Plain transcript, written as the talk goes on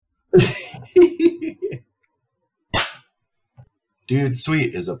Dude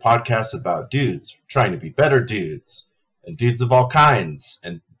Sweet is a podcast about dudes trying to be better dudes, and dudes of all kinds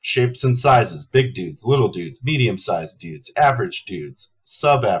and shapes and sizes. Big dudes, little dudes, medium-sized dudes, average dudes,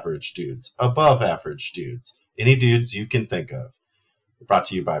 sub-average dudes, above average dudes. Any dudes you can think of. Brought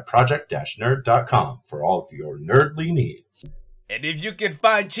to you by project-nerd.com for all of your nerdly needs. And if you can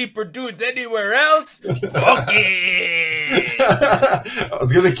find cheaper dudes anywhere else, fuck it! I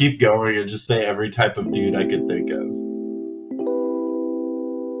was going to keep going and just say every type of dude I could think of.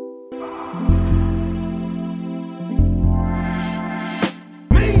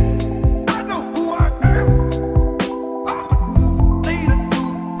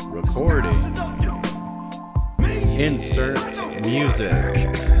 Insert music.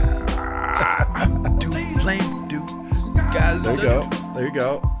 I'm dude playing dude. Guys, there you go. There you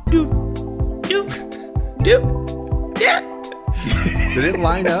go. Dude. Did it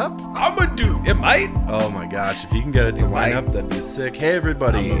line up? I'm a dude. It might. Oh my gosh! If you can get it to line up, that'd be sick. Hey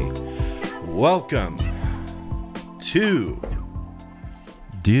everybody, welcome to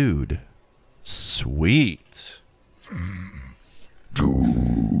Dude Sweet.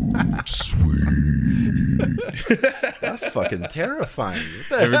 Dude Sweet. That's fucking terrifying.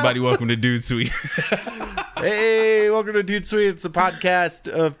 Everybody, welcome to Dude Sweet. Hey, welcome to Dude Sweet. It's a podcast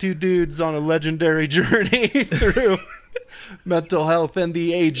of two dudes on a legendary journey through mental health and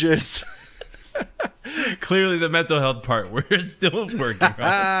the ages. Clearly, the mental health part we're still working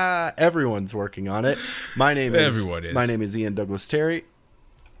on. Everyone's working on it. My name is Ian Douglas Terry.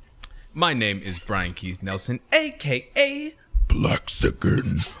 My name is Brian Keith Nelson, aka Black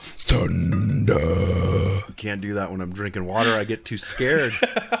Second Thunder. Can't do that when I'm drinking water. I get too scared.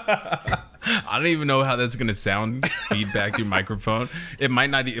 I don't even know how that's gonna sound. Feedback your microphone. It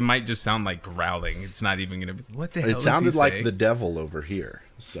might not. It might just sound like growling. It's not even gonna be. What the hell? It sounded like say? The devil over here.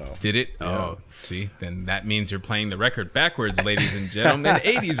 So did it? Yeah. Oh, see, then that means you're playing the record backwards, ladies and gentlemen.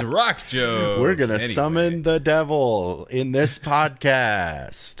 80s rock joke. We're gonna summon the devil in this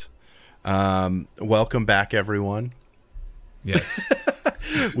podcast. Welcome back, everyone. Yes.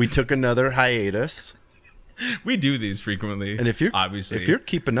 We took another hiatus. We do these frequently. And if you're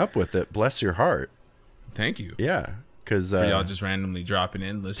keeping up with it, bless your heart. Thank you. Yeah. Because for y'all just randomly dropping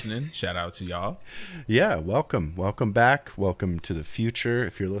in, listening, shout out to y'all. Yeah, welcome back, welcome to the future.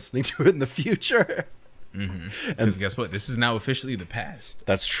 If you're listening to it in the future, Because guess what? This is now officially the past.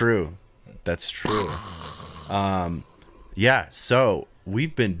 That's true. Yeah. So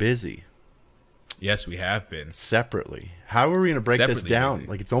we've been busy. Yes, we have been separately. How are we gonna break this down? Busy.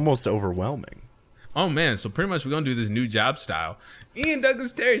 Like it's almost overwhelming. Oh man! So pretty much we're gonna do this new job style. Ian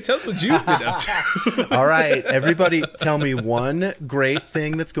Douglas Terry, tell us what you've been up to. All right, everybody, tell me one great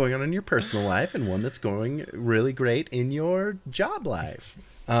thing that's going on in your personal life and one that's going really great in your job life.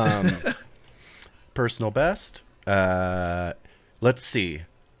 Personal best. Let's see.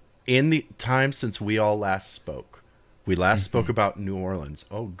 In the time since we all last spoke, we last spoke about New Orleans.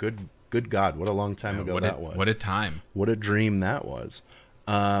 Oh, good God, what a long time ago that was. What a time. What a dream that was.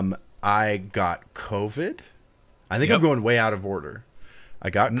 I got COVID. I think I'm going way out of order. I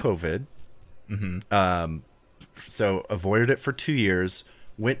got COVID. So avoided it for 2 years.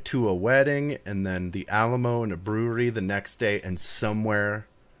 Went to a wedding and then the Alamo and a brewery the next day, and somewhere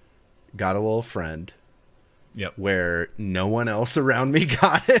got a little friend. Yep. Where no one else around me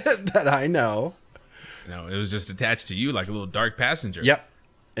got it that I know. No, it was just attached to you like a little dark passenger. Yep.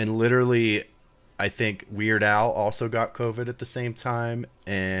 And literally, I think Weird Al also got COVID at the same time,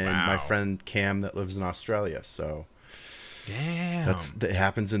 and my friend Cam that lives in Australia. So, damn, it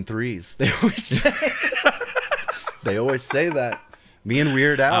happens in threes. They always say. They always say that. Me and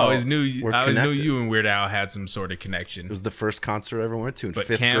Weird Al. I always knew you and Weird Al had some sort of connection. It was the first concert I ever went to in 5th grade.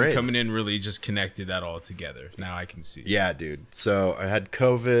 But Cam coming in really just connected that all together. Now I can see. Yeah, dude. So I had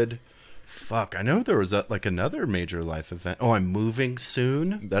COVID. Fuck, I know there was another major life event. Oh, I'm moving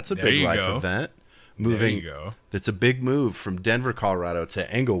soon. That's a big life event. Moving. There you go. It's a big move from Denver, Colorado to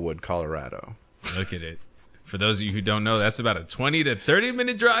Englewood, Colorado. Look at it. For those of you who don't know, that's about a 20 to 30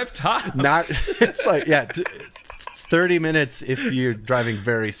 minute drive tops. It's like, yeah, it's 30 minutes if you're driving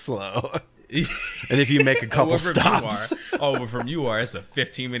very slow. And if you make a couple stops. But from you are, it's a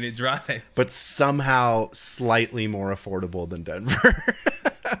 15-minute drive. But somehow slightly more affordable than Denver.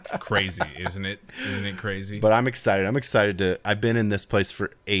 Crazy, isn't it? Isn't it crazy? But I'm excited. I've been in this place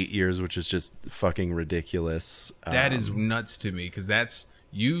for 8 years, which is just fucking ridiculous. That is nuts to me, because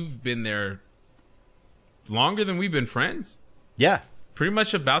you've been there longer than we've been friends. Yeah. Pretty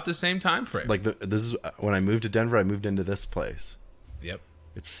much about the same time frame. Like this is when I moved to Denver, I moved into this place. Yep.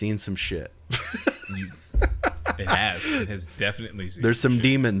 It's seen some shit. It has definitely seen There's some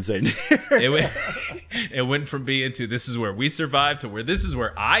demons in here. It went from being to this is where we survive to where this is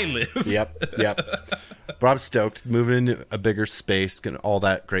where I live. Yep. But I'm stoked, moving into a bigger space and all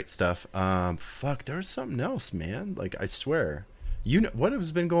that great stuff. Fuck, there was something else, man. Like, I swear, you know what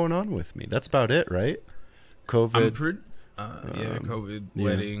has been going on with me. That's about it, right? COVID. COVID,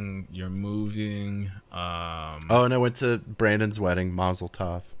 wedding, you're moving. Oh, and I went to Brandon's wedding, Mazel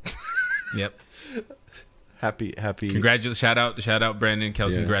Tov. Yep. Happy. Congratulations! Shout out, Brandon,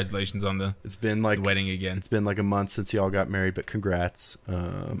 Kelsey. Yeah. Congratulations on the wedding again. It's been like a month since y'all got married, but congrats.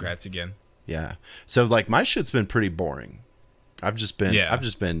 Congrats again. Yeah. So like my shit's been pretty boring. I've just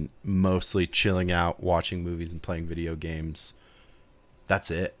been mostly chilling out, watching movies and playing video games.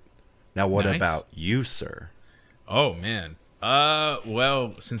 That's it. Now what about you, sir? Oh man.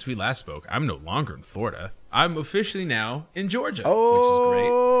 Well, since we last spoke, I'm no longer in Florida. I'm officially now in Georgia, which is great.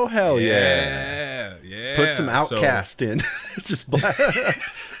 Oh, hell yeah. Put some Outcast in. Just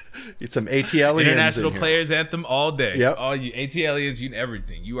get some ATLians International Players Anthem all day. Yep. All you ATLians, you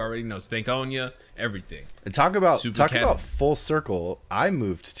everything. You already know Stankonia, everything. And talk about full circle. I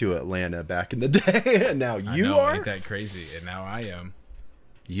moved to Atlanta back in the day, and now you are. Ain't that crazy? And now I am.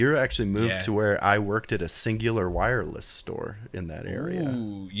 You're actually moved to where I worked at a Singular Wireless store in that area.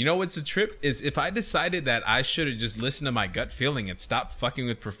 Ooh, you know what's a trip is if I decided that I should have just listened to my gut feeling and stopped fucking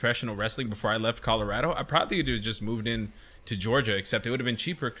with professional wrestling before I left Colorado, I probably would have just moved in to Georgia, except it would have been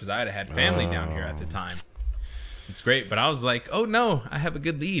cheaper because I had family down here at the time. It's great, but I was like, oh no, I have a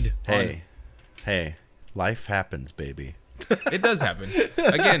good lead. Hey, life happens, baby. It does happen.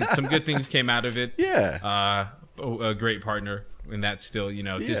 Again, some good things came out of it. Yeah. A great partner. And that's still,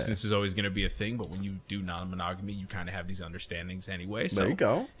 distance is always going to be a thing. But when you do non-monogamy, you kind of have these understandings anyway. So there you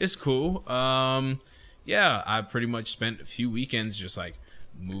go. It's cool. I pretty much spent a few weekends just like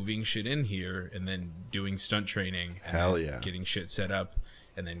moving shit in here and then doing stunt training. And getting shit set up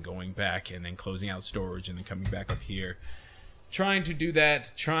and then going back and then closing out storage and then coming back up here. Trying to do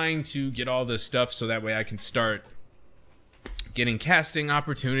that. Trying to get all this stuff so that way I can start getting casting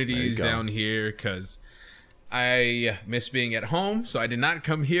opportunities down here because I miss being at home, so I did not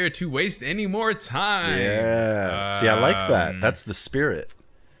come here to waste any more time. Yeah. See, I like that. That's the spirit.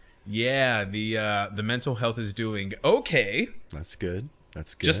 Yeah, the mental health is doing okay. That's good.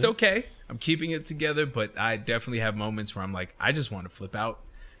 Just okay. I'm keeping it together, but I definitely have moments where I'm like, I just want to flip out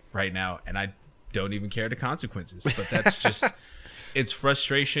right now, and I don't even care the consequences. But that's just, it's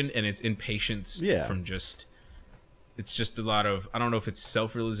frustration and it's impatience from just, it's just a lot of, I don't know if it's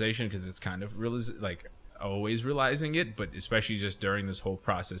self-realization because it's kind of always realizing it, but especially just during this whole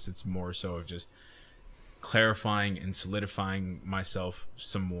process, it's more so of just clarifying and solidifying myself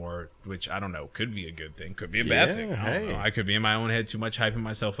some more, which I don't know, could be a good thing, could be a bad thing. I don't know. I could be in my own head too much hyping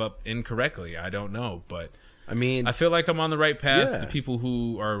myself up incorrectly. I don't know, but I mean, I feel like I'm on the right path. The people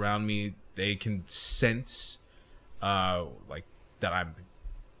who are around me, they can sense like that I'm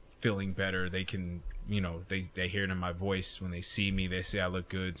feeling better. They can, they hear it in my voice when they see me. They say I look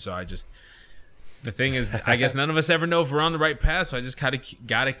good. So the thing is, I guess none of us ever know if we're on the right path, so I just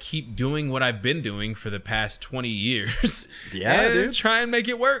gotta keep doing what I've been doing for the past 20 years. Yeah, and dude. Try and make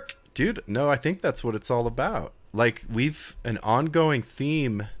it work. Dude, no, I think that's what it's all about. Like, an ongoing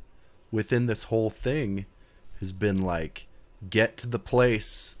theme within this whole thing has been, like, get to the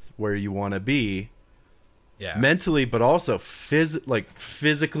place where you want to be. Yeah. Mentally, but also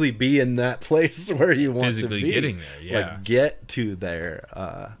physically be in that place where you want to be. Physically getting there, yeah. Like, get to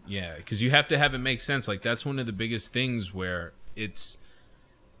there. Yeah, because you have to have it make sense. Like, that's one of the biggest things where it's...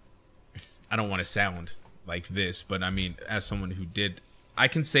 I don't want to sound like this, but I mean, as someone who did... I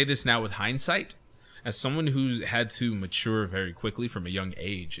can say this now with hindsight. As someone who's had to mature very quickly from a young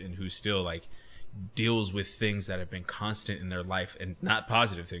age and who still, like, deals with things that have been constant in their life and not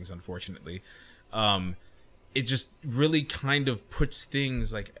positive things, unfortunately, it just really kind of puts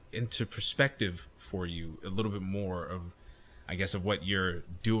things like into perspective for you a little bit more of, I guess, of what you're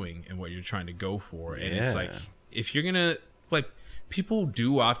doing and what you're trying to go for. And it's like, if you're gonna, like, people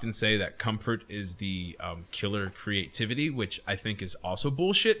do often say that comfort is the killer creativity, which I think is also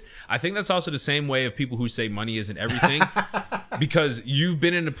bullshit. I think that's also the same way of people who say money isn't everything, because you've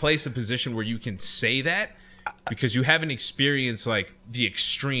been in a position where you can say that, because you haven't experienced like the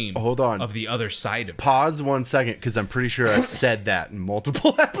extreme of the other side of it. Pause 1 second, because I'm pretty sure I've said that in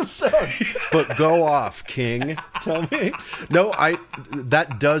multiple episodes. But go off, King. Tell me. No,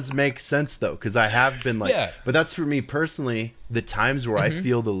 that does make sense though, because I have been like, but that's for me personally. The times where I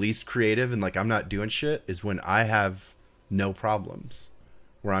feel the least creative and like I'm not doing shit is when I have no problems,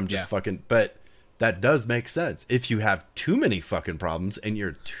 where I'm just fucking. But that does make sense. If you have too many fucking problems and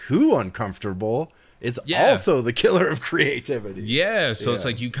you're too uncomfortable, it's also the killer of creativity. Yeah, so it's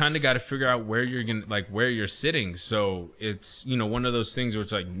like you kind of got to figure out where you're gonna, like, where you're sitting. So it's, you know, one of those things where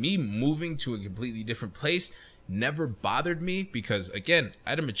it's like me moving to a completely different place never bothered me because, again,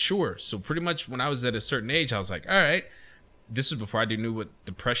 I had to mature. So pretty much when I was at a certain age, I was like, all right, this was before I knew what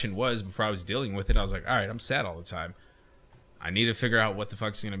depression was, before I was dealing with it. I was like, all right, I'm sad all the time. I need to figure out what the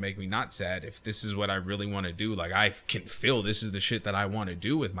fuck's going to make me not sad. If this is what I really want to do, like, I can feel this is the shit that I want to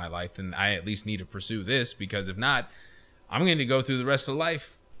do with my life, then I at least need to pursue this, because if not, I'm going to go through the rest of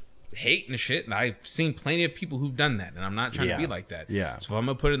life hating shit. And I've seen plenty of people who've done that, and I'm not trying to be like that. Yeah. So if I'm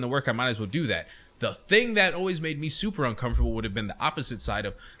going to put in the work, I might as well do that. The thing that always made me super uncomfortable would have been the opposite side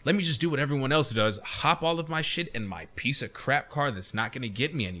of, let me just do what everyone else does, hop all of my shit in my piece of crap car that's not going to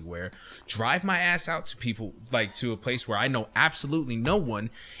get me anywhere, drive my ass out to people, like, to a place where I know absolutely no one,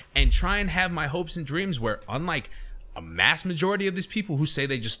 and try and have my hopes and dreams where, unlike a mass majority of these people who say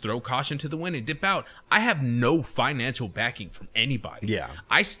they just throw caution to the wind and dip out, I have no financial backing from anybody. Yeah.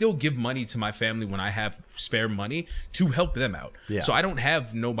 I still give money to my family when I have spare money to help them out. Yeah. So I don't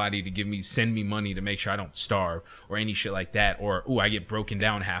have nobody to send me money to make sure I don't starve or any shit like that. Or, I get broken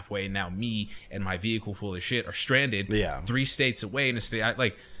down halfway and now me and my vehicle full of shit are stranded 3 states away in a state.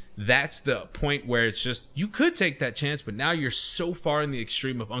 That's the point where it's just, you could take that chance, but now you're so far in the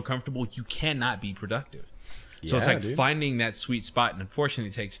extreme of uncomfortable, you cannot be productive. So it's like finding that sweet spot, and unfortunately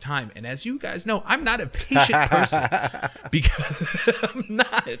it takes time. And as you guys know, I'm not a patient person because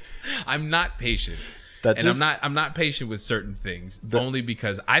I'm not patient. I'm not patient with certain things only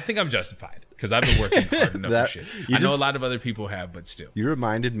because I think I'm justified because I've been working hard enough for shit. I know a lot of other people have, but still. You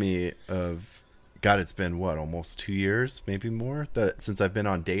reminded me of, God, it's been almost 2 years, maybe more, since I've been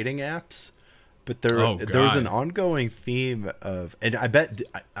on dating apps. But there was an ongoing theme of, and I bet,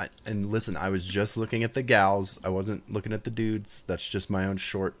 and listen, I was just looking at the gals. I wasn't looking at the dudes. That's just my own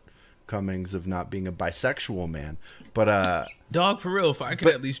shortcomings of not being a bisexual man. But dog, for real, if I could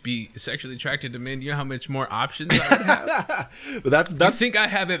at least be sexually attracted to men, you know how much more options I would have. But that's. You think I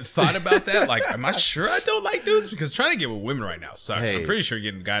haven't thought about that? Like, am I sure I don't like dudes? Because trying to get with women right now sucks. Hey, I'm pretty sure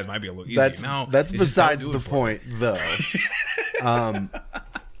getting guys might be a little easier. That's besides the point, though.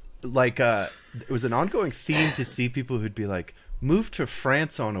 It was an ongoing theme to see people who'd be like, move to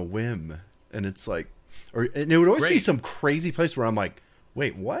France on a whim. And it's like, and it would always be some crazy place where I'm like,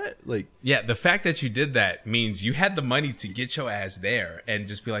 wait, what? Like, yeah, the fact that you did that means you had the money to get your ass there and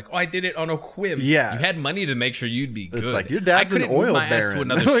just be like, oh, I did it on a whim. Yeah. You had money to make sure you'd be good. It's like, your dad's an oil baron. I couldn't move my ass to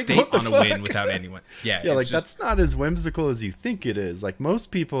another like, state on a whim without anyone. Yeah, like, that's not as whimsical as you think it is. Like,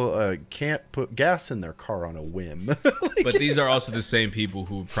 most people can't put gas in their car on a whim. But these are also the same people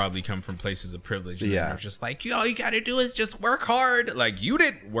who probably come from places of privilege. And are just like, all you got to do is just work hard. Like, you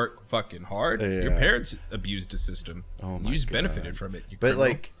didn't work fucking hard. Yeah. Your parents abused the system. Oh my You just God. benefited from it. But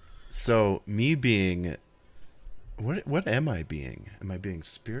like, so me being, what am I being? Am I being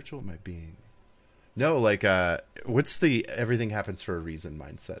spiritual? Am I being, no, like, what's the everything happens for a reason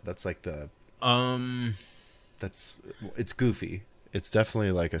mindset? That's like the, it's goofy. It's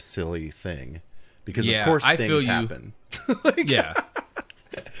definitely like a silly thing because of course things happen.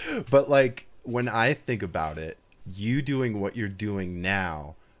 But like, when I think about it, you doing what you're doing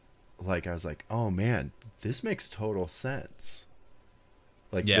now, like, I was like, oh man, this makes total sense.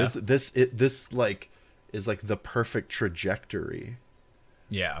 Like, this like is like the perfect trajectory.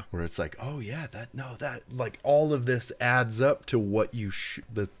 Yeah. Where it's like, oh yeah, that like all of this adds up to what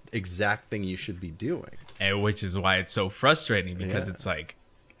the exact thing you should be doing. And which is why it's so frustrating because it's like,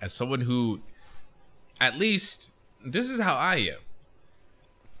 as someone who, at least this is how I am.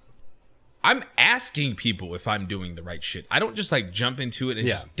 I'm asking people if I'm doing the right shit. I don't just like jump into it and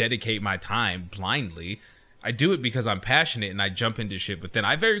just dedicate my time blindly. I do it because I'm passionate and I jump into shit, but then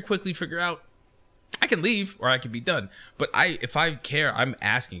I very quickly figure out I can leave or I can be done. But if I care, I'm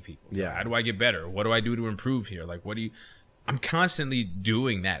asking people. Yeah. How do I get better? What do I do to improve here? Like, I'm constantly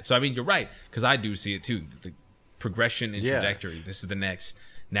doing that. So, I mean, you're right, because I do see it too. The progression and trajectory. This is the next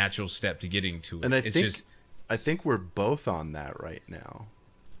natural step to getting to it. And I think we're both on that right now.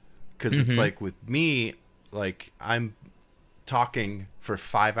 Because it's like with me, like, I'm talking for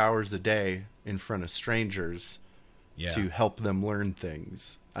 5 hours a day in front of strangers to help them learn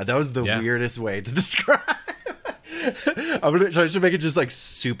things. That was the weirdest way to describe. I should make it just like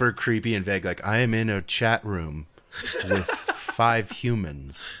super creepy and vague. Like, I am in a chat room with 5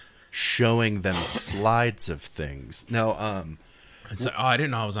 humans showing them slides of things. No, it's like, I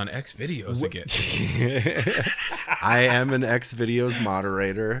didn't know I was on X videos again. I am an X videos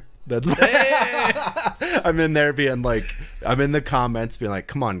moderator. That's I'm in there being like, I'm in the comments being like,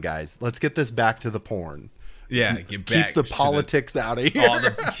 come on guys, let's get this back to the porn. Yeah, get back. Keep the politics out of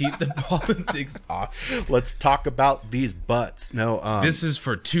here. Keep the politics off. Let's talk about these butts. No, this is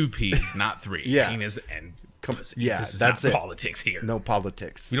for 2 P's, not 3. Yeah. Penis and pussy. Yeah, this is that's not it. politics here. No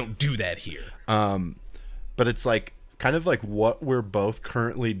politics. We don't do that here. But it's like kind of like what we're both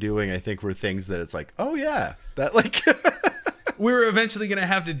currently doing. I think were things that it's like, oh yeah, that like. We're eventually gonna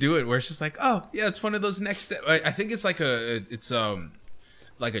have to do it where it's just like, oh yeah, it's one of those next steps. I think it's like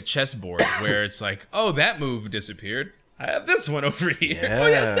like a chessboard where it's like, oh, that move disappeared. I have this one over here. Yeah. Oh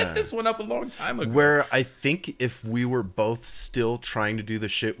yeah, I set this one up a long time ago. Where I think if we were both still trying to do the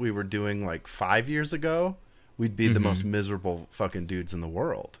shit we were doing like 5 years ago, we'd be the most miserable fucking dudes in the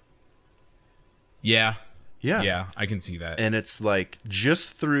world. Yeah. Yeah. Yeah, I can see that. And it's like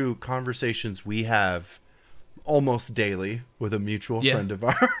just through conversations we have almost daily with a mutual friend of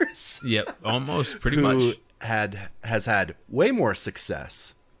ours. Yep, almost, pretty who much. has had way more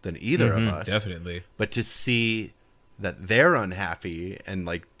success than either of us. Definitely. But to see that they're unhappy and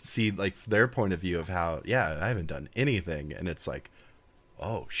like see like their point of view of how, yeah, I haven't done anything, and it's like,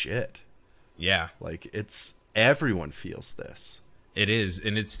 oh shit. Yeah. Like it's everyone feels this. It is,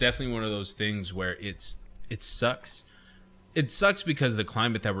 and it's definitely one of those things where it sucks. It sucks because the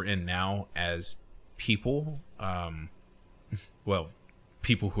climate that we're in now as people, well,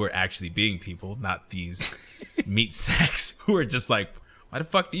 people who are actually being people, not these meat sacks who are just like, why the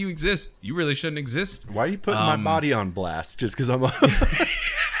fuck do you exist? You really shouldn't exist. Why are you putting my body on blast just because I'm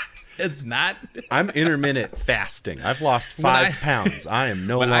It's not. I'm intermittent fasting. I've lost 5 pounds. I am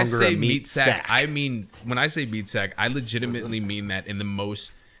no longer I say a meat sack. I mean, when I say meat sack, I legitimately mean that in the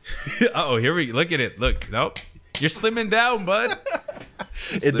most. Oh, here we look at it. Look, nope, you're slimming down, bud.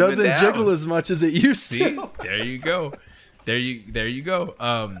 It doesn't jiggle as much as it used to. See, there you go. There you go.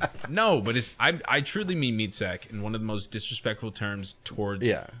 No, but I truly mean meat sack in one of the most disrespectful terms towards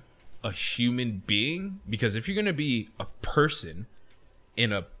a human being, because if you're gonna be a person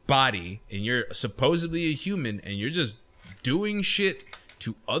in a body and you're supposedly a human and you're just doing shit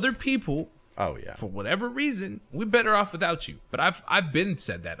to other people, for whatever reason, we're better off without you. But I've been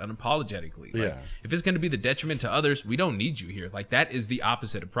said that unapologetically. Like, if it's gonna be the detriment to others, we don't need you here. Like, that is the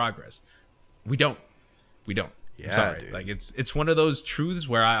opposite of progress. We don't. Yeah, sorry. dude. Like it's one of those truths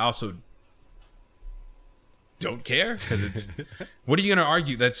where I also don't care, because it's what are you gonna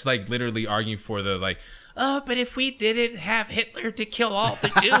argue? That's like literally arguing for the like, oh, but if we didn't have Hitler to kill all the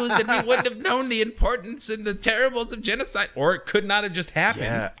Jews, then we wouldn't have known the importance and the terribles of genocide, or it could not have just happened.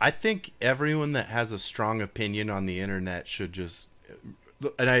 Yeah, I think everyone that has a strong opinion on the internet should just,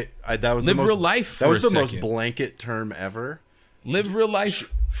 and I that was live the most, real life. That was for the a most second. blanket term ever. Live real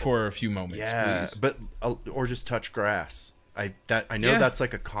life for a few moments, please. But or just touch grass. I know that's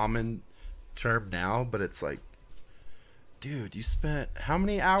like a common term now, but it's like, dude, you spent how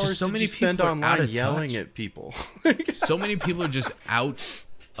many hours so did many you spend people are out online of yelling touch. at people? So many people are just out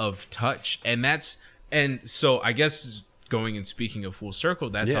of touch, and so I guess going and speaking of full circle,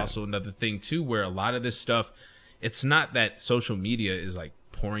 that's also another thing too, where a lot of this stuff, it's not that social media is like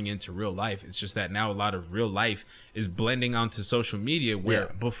pouring into real life. It's just that now a lot of real life is blending onto social media, where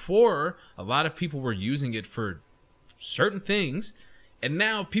before a lot of people were using it for certain things, and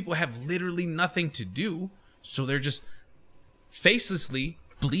now people have literally nothing to do, so they're just facelessly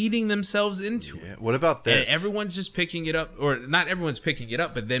bleeding themselves into it. What about this? And everyone's just picking it up, or not everyone's picking it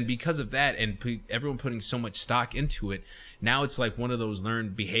up, but then because of that and everyone putting so much stock into it, now it's like one of those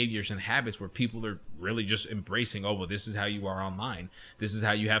learned behaviors and habits where people are really just embracing, oh, well, this is how you are online. This is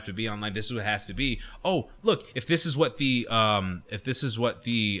how you have to be online. This is what it has to be. Oh, look, if this is what the I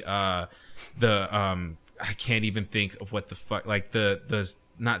can't even think of what the fuck, like the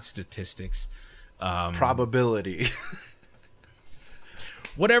not statistics, probability.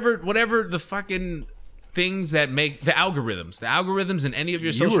 whatever the fucking things that make the algorithms in any of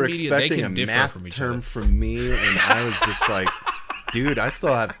your social media, they can differ from each other. You were expecting a math term from me, and I was just like, dude, I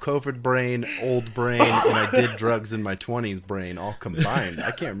still have COVID brain, old brain, and I did drugs in my 20s brain all combined.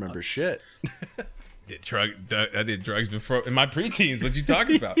 I can't remember shit. I did drugs before in my preteens. What you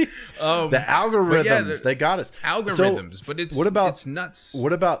talking about? The algorithms, they got us. Algorithms, so, but it's nuts.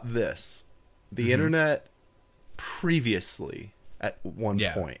 What about this? The internet previously, at one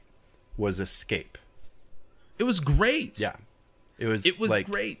point, was escape. It was great. Yeah. It was like,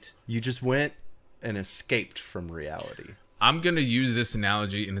 great. You just went and escaped from reality. I'm going to use this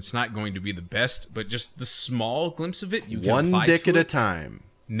analogy, and it's not going to be the best, but just the small glimpse of it, you can one apply dick to at it. a time.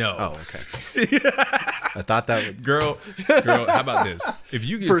 No. Oh, okay. I thought that would... Girl, how about this? If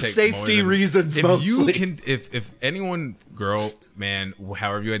you can for take safety more than, reasons, if mostly. you can, if anyone, girl, man,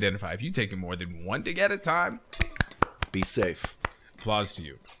 however you identify, if you take more than one dick at a time, be safe. applause to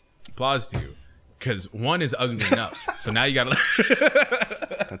you. Applause to you. because one is ugly enough. So now you gotta.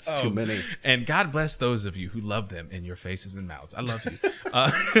 That's too many. And God bless those of you who love them in your faces and mouths. I love you.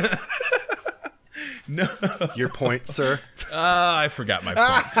 No. Your point, sir. I forgot my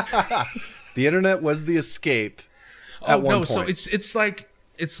point. The internet was the escape. At one point. So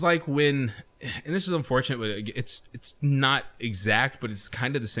it's like when, and this is unfortunate, but it's not exact, but it's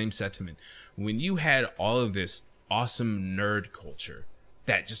kind of the same sentiment. When you had all of this awesome nerd culture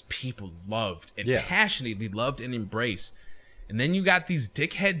that just people loved and passionately loved and embraced, and then you got these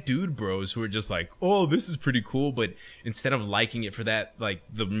dickhead dude bros who are just like, oh, this is pretty cool, but instead of liking it for that, like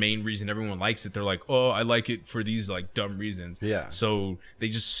the main reason everyone likes it, they're like, oh, I like it for these like dumb reasons. Yeah. So they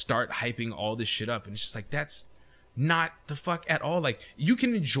just start hyping all this shit up, and it's just like, that's not the fuck at all. Like, you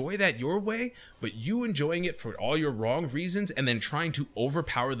can enjoy that your way, but you enjoying it for all your wrong reasons and then trying to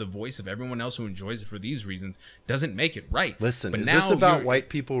overpower the voice of everyone else who enjoys it for these reasons doesn't make it right. Listen, but is this about white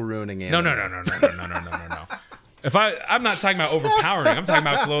people ruining anime? No. If I'm not talking about overpowering, I'm talking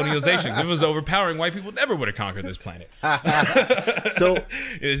about colonialization. If it was overpowering, white people never would have conquered this planet. So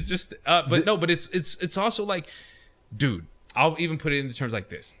it's just, but it's also like, dude, I'll even put it into terms like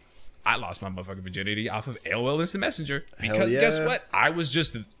this. I lost my motherfucking virginity off of AOL Instant Messenger because guess what? I was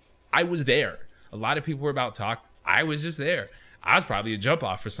there. A lot of people were about to talk. I was just there. I was probably a jump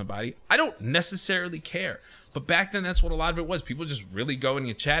off for somebody. I don't necessarily care. But back then, that's what a lot of it was. People just really going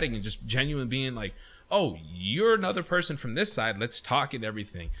and chatting and just genuinely being like, oh, you're another person from this side. Let's talk and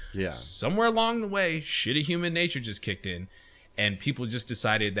everything. Yeah. Somewhere along the way, shitty human nature just kicked in. And people just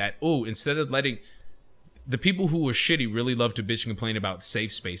decided that, oh, instead of letting... The people who were shitty really love to bitch and complain about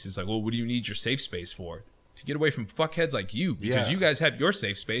safe spaces. Like, well, what do you need your safe space for? To get away from fuckheads like you. Because you guys have your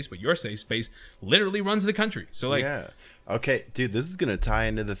safe space, but your safe space literally runs the country. So, like... Yeah. Okay, dude, this is going to tie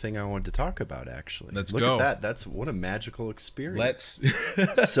into the thing I wanted to talk about, actually. Let's Look go. at that. That's what a magical experience.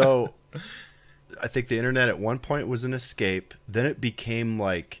 Let's... So, I think the internet at one point was an escape. Then it became,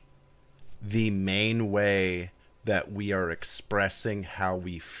 like, the main way that we are expressing how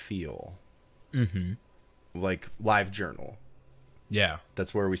we feel. Mm-hmm. Like LiveJournal. Yeah.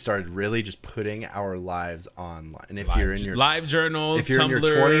 That's where we started really just putting our lives online. And if Live, you're in your LiveJournal, if you're Tumblr, in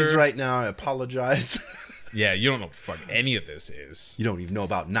your 20s right now, I apologize. Yeah, you don't know what the fuck any of this is. You don't even know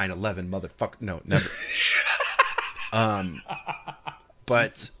about 9/11, motherfucker. No, never.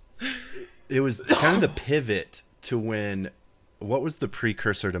 But it was kind of the pivot to when, what was the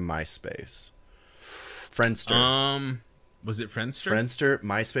precursor to MySpace? Friendster. Was it Friendster? Friendster,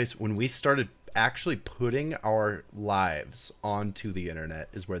 MySpace. When we started actually putting our lives onto the internet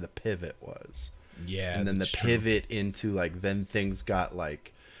is where the pivot was. Yeah. And then the pivot into, like, then things got,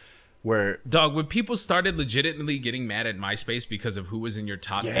 like, where... Dog, when people started legitimately getting mad at MySpace because of who was in your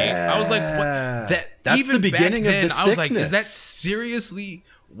top 8, I was like, what? That's even the beginning back then, of the I was like, sickness. is that seriously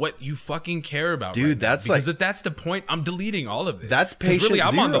what you fucking care about? Dude, right that's now? Because like... if that's the point, I'm deleting all of this. That's patient really,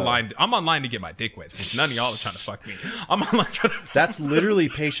 I'm zero. on the line. I'm online to get my dick wet, since none of y'all are trying to fuck me. I'm online trying to... That's literally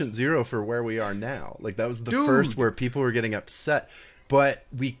patient zero for where we are now. Like, that was the first where people were getting upset. But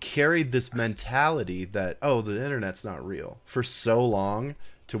we carried this mentality that, oh, the internet's not real for so long,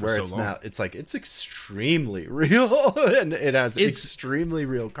 to where it's now, it's like, it's extremely real, and it has extremely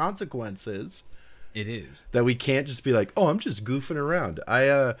real consequences. It is. That we can't just be like, oh, I'm just goofing around.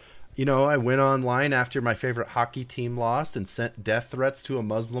 I went online after my favorite hockey team lost and sent death threats to a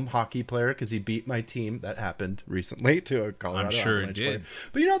Muslim hockey player because he beat my team. That happened recently to a Colorado Avalanche player.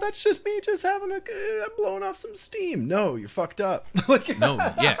 But, that's just me just having blowing off some steam. No, you're fucked up. No,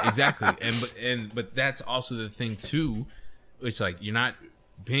 yeah, exactly. But that's also the thing, too. It's like, you're not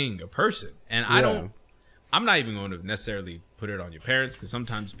being a person. And I'm not even going to necessarily put it on your parents, because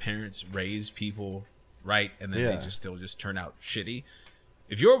sometimes parents raise people right, and then they just still turn out shitty.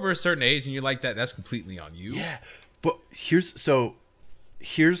 If you're over a certain age and you're like that, that's completely on you. Yeah, but here's the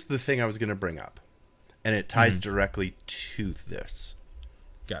thing I was going to bring up, and it ties directly to this.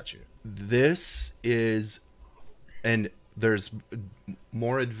 Got you. This is, and there's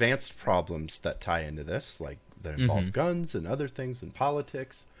more advanced problems that tie into this, like that involve guns and other things and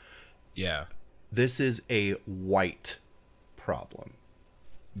politics. Yeah. This is a white problem.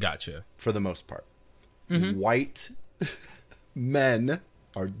 Gotcha. For the most part. White men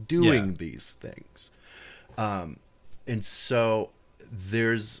are doing these things. And so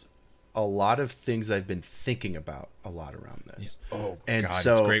there's a lot of things I've been thinking about a lot around this. Yeah. Oh, and God,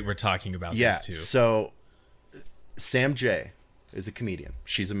 so, it's great we're talking about this too. So Sam J is a comedian.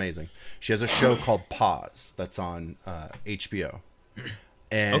 She's amazing. She has a show called Pause that's on HBO.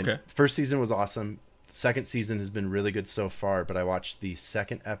 And first season was awesome. Second season has been really good so far, but I watched the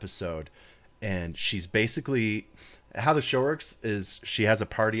second episode, and she's basically how the show works is she has a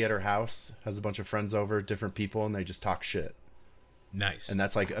party at her house, has a bunch of friends over, different people, and they just talk shit. Nice. And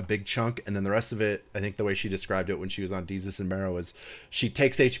that's like a big chunk. And then the rest of it, I think the way she described it when she was on Desus and Mero is she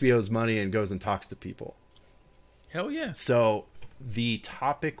takes HBO's money and goes and talks to people. Hell yeah. So the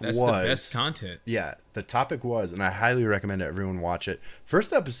topic That's was the best content. Yeah, the topic was, and I highly recommend everyone watch it.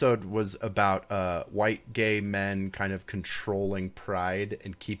 First episode was about white gay men kind of controlling Pride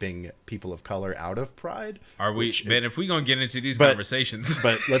and keeping people of color out of Pride. Are we, man? If we gonna get into these conversations,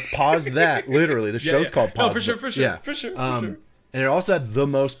 but let's pause that. Literally, the show's called Pause. No, for sure. And it also had the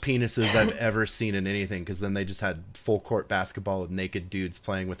most penises I've ever seen in anything, because then they just had full court basketball with naked dudes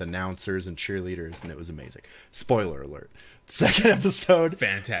playing with announcers and cheerleaders, and it was amazing. Spoiler alert. Second episode.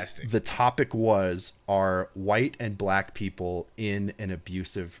 Fantastic. The topic was, are white and black people in an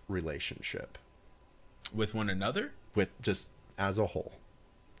abusive relationship? With one another? With just as a whole.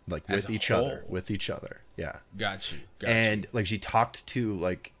 Like with each other. With each other. Yeah. Got you. And like she talked to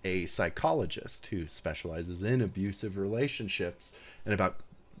like a psychologist who specializes in abusive relationships and about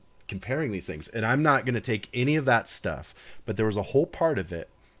comparing these things. And I'm not going to take any of that stuff, but there was a whole part of it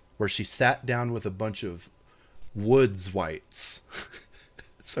where she sat down with a bunch of woods whites.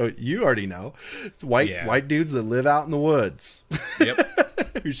 So you already know it's white dudes that live out in the woods.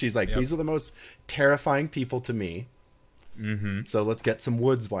 Yep. She's like, these are the most terrifying people to me. Mm-hmm. So let's get some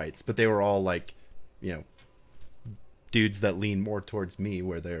woods whites. But they were all like, you know, dudes that lean more towards me,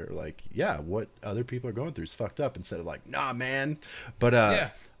 where they're like, yeah, what other people are going through is fucked up, instead of like, nah, man. But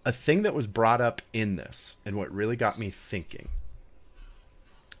a thing that was brought up in this, and what really got me thinking,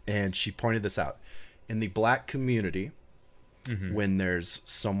 and she pointed this out, in the black community, when there's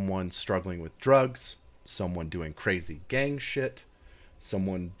someone struggling with drugs, someone doing crazy gang shit,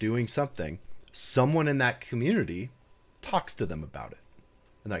 someone doing something, someone in that community talks to them about it.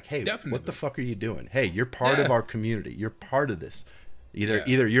 And like, hey, what the fuck are you doing? Hey, you're part of our community. You're part of this.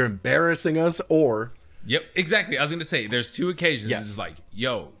 Either you're embarrassing us or... Yep, exactly. I was going to say, there's two occasions. It's like,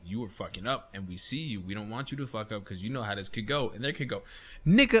 yo, you were fucking up and we see you. We don't want you to fuck up because you know how this could go. And they could go,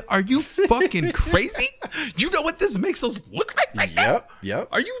 nigga, are you fucking crazy? You know what this makes us look like right now? Yep.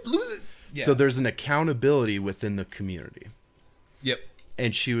 Are you losing? Yeah. So there's an accountability within the community. Yep.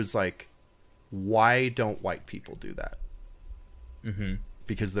 And she was like, why don't white people do that? Mm-hmm.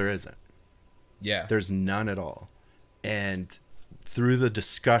 Because there isn't. Yeah. There's none at all. And through the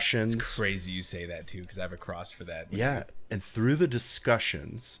discussions... It's crazy you say that, too, because I have a cross for that. Yeah. And through the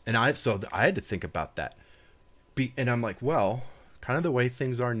discussions... And I had to think about that. And I'm like, well, kind of the way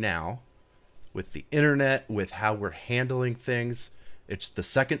things are now, with the internet, with how we're handling things, it's the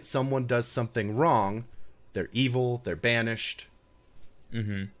second someone does something wrong, they're evil, they're banished.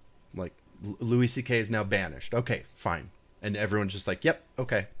 Mm-hmm. Like, Louis C.K. is now banished. Okay, fine. And everyone's just like, yep,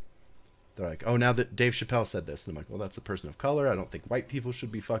 okay. They're like, oh, now that Dave Chappelle said this. And I'm like, well, that's a person of color. I don't think white people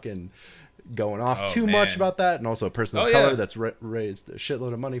should be fucking going off too much about that. And also a person of color that's raised a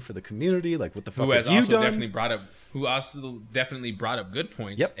shitload of money for the community. Like, what the fuck have you done? Who also definitely brought up good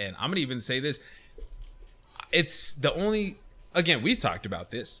points. Yep. And I'm going to even say this. It's the only, again, we talked about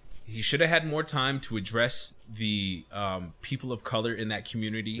this. He should have had more time to address the people of color in that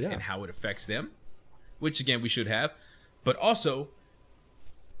community and how it affects them, which, again, we should have. But also,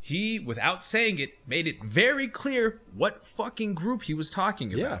 he, without saying it, made it very clear what fucking group he was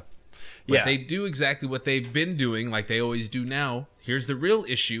talking about. But they do exactly what they've been doing, like they always do now. Here's the real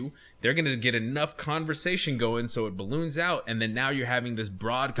issue. They're going to get enough conversation going so it balloons out, and then now you're having this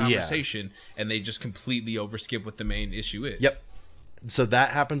broad conversation, and they just completely overskip what the main issue is. Yep. So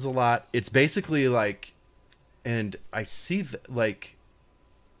that happens a lot. It's basically like, and I see that, like,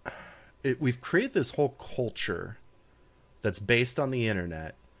 we've created this whole culture that's based on the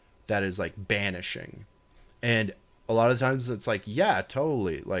internet that is like banishing. And a lot of times it's like, yeah,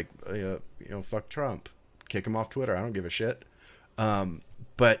 totally. Like, fuck Trump, kick him off Twitter. I don't give a shit.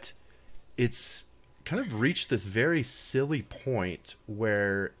 But it's kind of reached this very silly point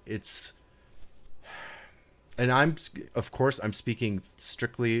where it's, and I'm speaking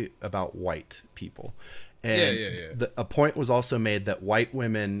strictly about white people. And a point was also made that white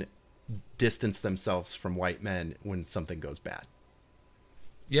women distance themselves from white men when something goes bad.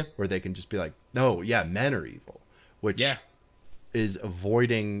 Yeah. Where they can just be like, no, yeah, men are evil. Which is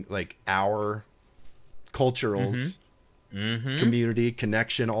avoiding like our culturals, community,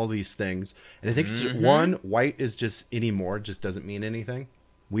 connection, all these things. And I think it's one, white is just anymore, just doesn't mean anything.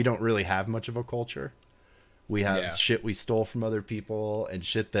 We don't really have much of a culture. We have shit we stole from other people and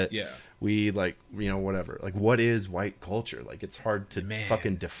shit that we like, whatever. Like, what is white culture? Like, it's hard to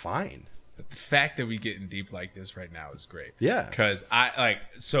fucking define. The fact that we getting deep like this right now is great. Yeah. Because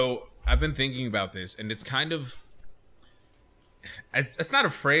I've been thinking about this, and it's kind of it's not a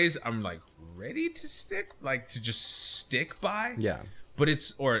phrase I'm like ready to stick, like to just stick by. Yeah. But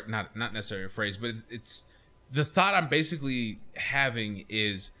it's, or not necessarily a phrase, but it's the thought I'm basically having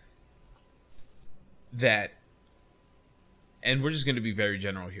is that, and we're just going to be very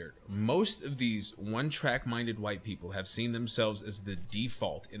general here. Most of these one-track-minded white people have seen themselves as the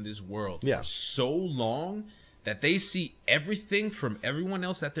default in this world for so long that they see everything from everyone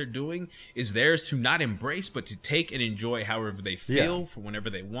else that they're doing is theirs to not embrace, but to take and enjoy however they feel for whenever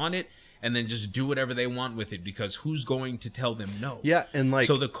they want it, and then just do whatever they want with it, because who's going to tell them no? Yeah, and like,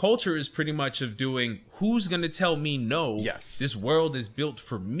 so the culture is pretty much of doing, who's going to tell me no? Yes. This world is built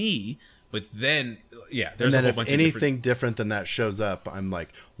for me. But then, there's and then a whole bunch if anything different than that shows up, I'm like,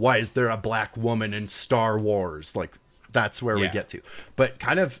 why is there a black woman in Star Wars? Like, that's where we get to. But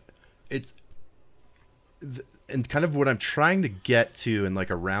kind of, and kind of what I'm trying to get to in like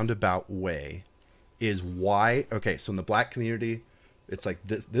a roundabout way is why, okay, so in the black community, it's like,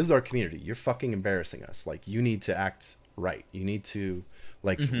 this is our community. You're fucking embarrassing us. Like, you need to act right. You need to,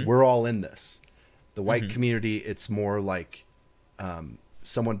 like, we're all in this. The white community, it's more like,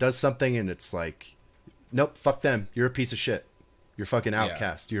 someone does something and it's like, nope, fuck them. You're a piece of shit. You're fucking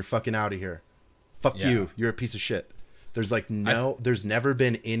outcast. You're fucking out of here. Fuck you. You're a piece of shit. There's like there's never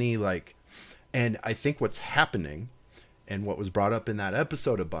been any like, and I think what's happening and what was brought up in that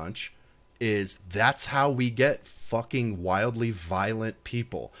episode a bunch is that's how we get fucking wildly violent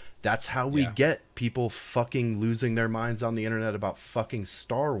people. That's how we get people fucking losing their minds on the internet about fucking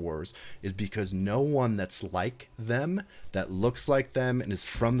Star Wars, is because no one that's like them, that looks like them and is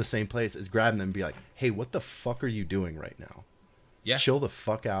from the same place, is grabbing them and be like, hey, what the fuck are you doing right now? Yeah. Chill the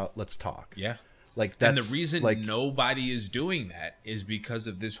fuck out. Let's talk. Yeah. Like, that's, and the reason like, nobody is doing that is because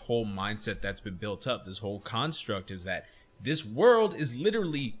of this whole mindset that's been built up. This whole construct is that this world is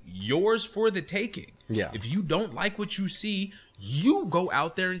literally yours for the taking. Yeah. If you don't like what you see, you go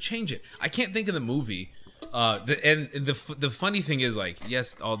out there and change it. I can't think of the movie. The funny thing is, like,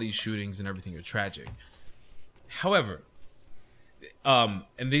 yes, all these shootings and everything are tragic. However, and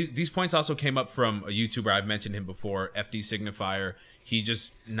these points also came up from a YouTuber. I've mentioned him before, FD Signifier. He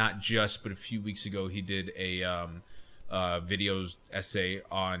but a few weeks ago, he did a video essay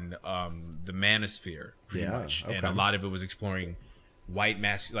on the manosphere, pretty much. Okay. And a lot of it was exploring white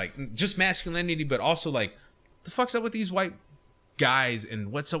just masculinity, but also like, the fuck's up with these white guys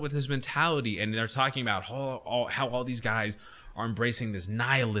and what's up with his mentality. And they're talking about how all these guys are embracing this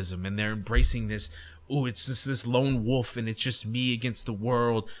nihilism, and they're embracing this, it's just this lone wolf and it's just me against the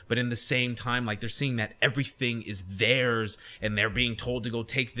world. But in the same time, like, they're seeing that everything is theirs and they're being told to go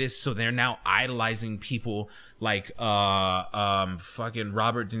take this. So they're now idolizing people like fucking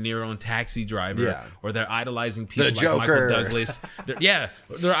Robert De Niro in Taxi Driver, or they're idolizing people like Michael Douglas.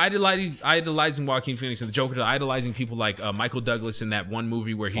 They're idolizing Joaquin Phoenix and the Joker. They're idolizing people like Michael Douglas in that one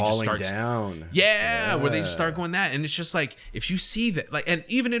movie where he just starts down. Where they just start going that, and it's just like, if you see that, like, and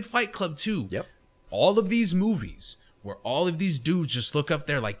even in Fight Club too. All of these movies where all of these dudes just look up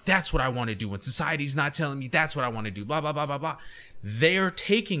there like, that's what I want to do when society's not telling me that's what I want to do, blah, blah, blah, blah, blah. They're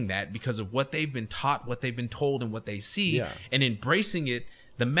taking that because of what they've been taught, what they've been told, and what they see, and embracing it,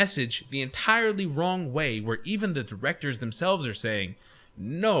 the message, the entirely wrong way, where even the directors themselves are saying,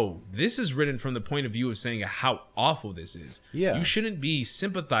 no, this is written from the point of view of saying how awful this is. You shouldn't be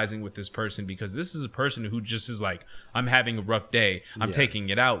sympathizing with this person because this is a person who just is like, I'm having a rough day, I'm taking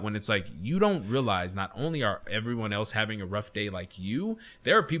it out. When it's like, you don't realize not only are everyone else having a rough day like you,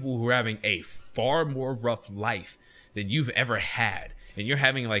 there are people who are having a far more rough life than you've ever had. And you're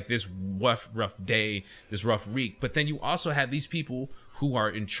having like this rough day, this rough week. But then you also have these people who are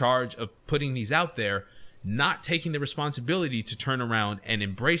in charge of putting these out there, not taking the responsibility to turn around and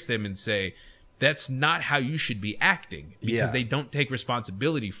embrace them and say, that's not how you should be acting, because they don't take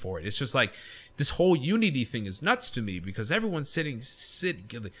responsibility for it. It's just like, this whole unity thing is nuts to me, because everyone's sitting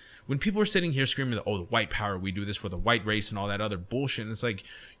when people are sitting here screaming that, oh, the white power, we do this for the white race and all that other bullshit. And it's like,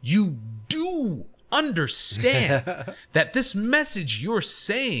 you do understand that this message you're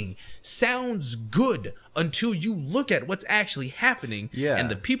saying sounds good until you look at what's actually happening. And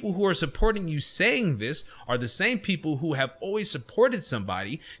the people who are supporting you saying this are the same people who have always supported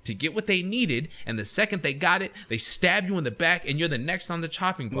somebody to get what they needed, and the second they got it, they stab you in the back and you're the next on the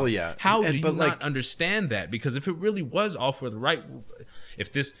chopping block. How do you not understand that? Because if it really was all for the right,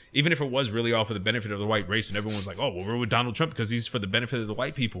 even if it was really all for the benefit of the white race, and everyone's like, oh, well, we're with Donald Trump because he's for the benefit of the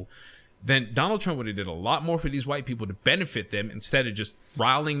white people, then Donald Trump would have did a lot more for these white people to benefit them, instead of just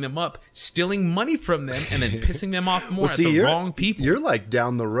riling them up, stealing money from them, and then pissing them off more at the wrong people. You're like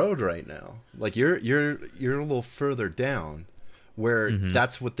down the road right now. Like, you're a little further down where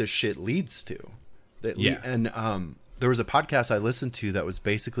that's what this shit leads to. there was a podcast I listened to that was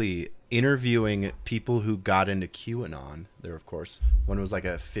basically interviewing people who got into QAnon. There, of course, one was like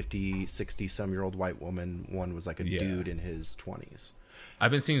a 50, 60 some year old white woman. One was like a dude in his 20s. I've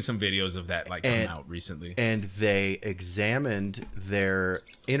been seeing some videos of that come out recently. And they examined their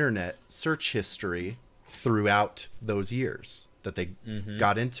internet search history throughout those years that they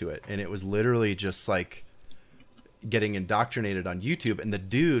got into it. And it was literally just like getting indoctrinated on YouTube. And the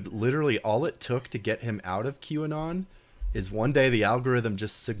dude, literally all it took to get him out of QAnon is one day the algorithm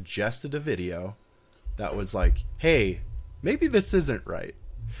just suggested a video that was like, hey, maybe this isn't right.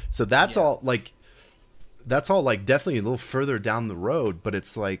 So that's all like definitely a little further down the road, but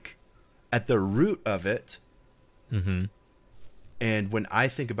it's like at the root of it. Mm-hmm. And when I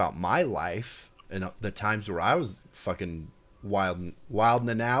think about my life and the times where I was fucking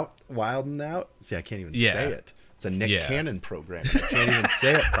wilding out. See, I can't even say it. It's a Nick Cannon program. I can't even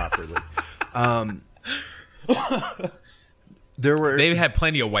say it properly. They had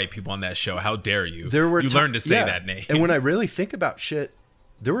plenty of white people on that show. How dare you? You learned to say that name. And when I really think about shit,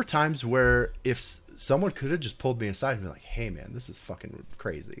 there were times where if someone could have just pulled me aside and be like, hey man, this is fucking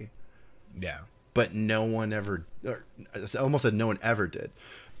crazy. Yeah. But no one ever, or I almost said no one ever did.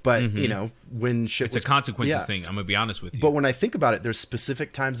 But, you know, when shit It's a consequences thing. I'm going to be honest with you. But when I think about it, there's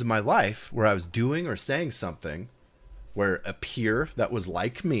specific times in my life where I was doing or saying something where a peer that was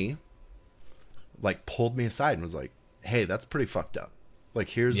like me, like, pulled me aside and was like, hey, that's pretty fucked up. Like,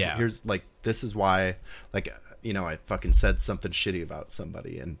 here's like, this is why, like, you know, I fucking said something shitty about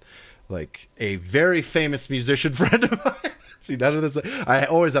somebody. And, like, a very famous musician friend of mine, see, none of this, I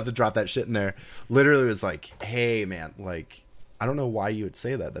always have to drop that shit in there, literally was like, hey, man, like, I don't know why you would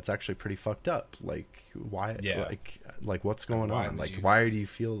say that. That's actually pretty fucked up. Like, why? Yeah. Like what's going on? Like, why do you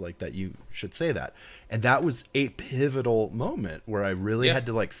feel like that you should say that? And that was a pivotal moment where I really had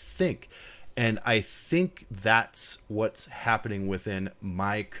to like think. And I think that's what's happening within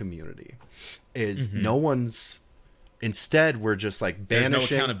my community is no one's, instead we're just like banishing. There's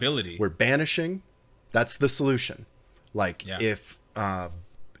no accountability. We're banishing. That's the solution. Like if,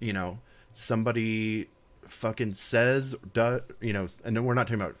 you know, somebody fucking says, you know, and we're not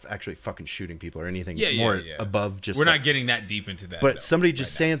talking about actually fucking shooting people or anything above just, we're not getting that deep into that, but somebody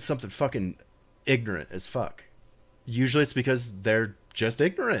just saying something fucking ignorant as fuck, usually it's because they're just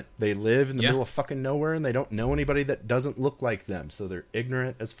ignorant. They live in the middle of fucking nowhere and they don't know anybody that doesn't look like them, so they're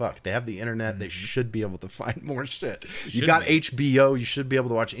ignorant as fuck. They have the internet. They should be able to find more shit. You got HBO, you should be able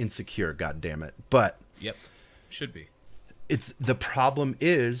to watch Insecure, god damn it. But should be. It's the problem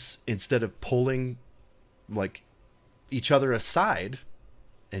is, instead of pulling like each other aside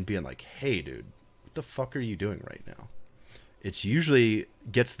and being like, hey dude, what the fuck are you doing right now? It's usually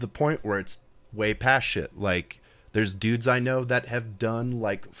gets to the point where it's way past shit. Like there's dudes I know that have done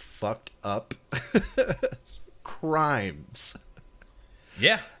like fucked up crimes.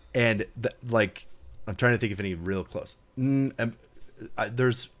 Yeah. And like, I'm trying to think of any real close.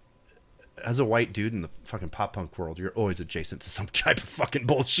 There's, as a white dude in the fucking pop punk world, you're always adjacent to some type of fucking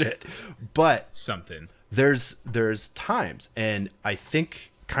bullshit. But something. There's times, and I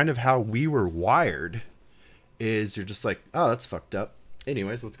think kind of how we were wired is you're just like, oh, that's fucked up.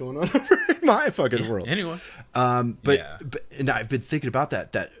 Anyways, what's going on over in my fucking world? Anyway. But and I've been thinking about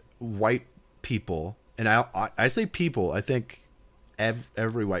that white people, and I say people, I think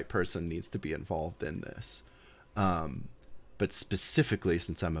every white person needs to be involved in this. But specifically,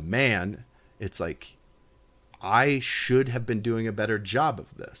 since I'm a man, it's like I should have been doing a better job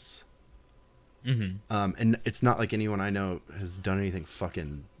of this. And it's not like anyone I know has done anything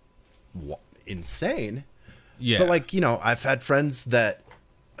fucking insane. Yeah. But like, you know, I've had friends that,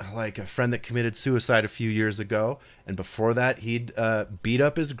 like a friend that committed suicide a few years ago, and before that he'd beat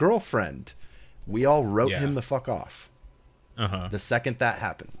up his girlfriend. We all wrote him the fuck off. The second that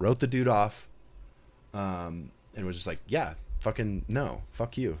happened, wrote the dude off, and was just like, yeah, fucking no,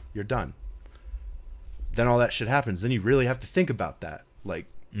 fuck you, you're done. Then all that shit happens. Then you really have to think about that. Like,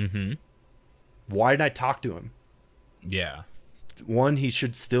 why didn't I talk to him? Yeah. One, he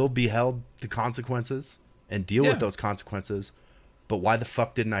should still be held to consequences and deal with those consequences. But why the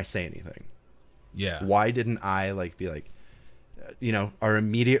fuck didn't I say anything? Yeah. Why didn't I like be like, you know, our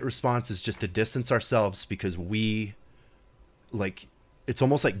immediate response is just to distance ourselves because we like, it's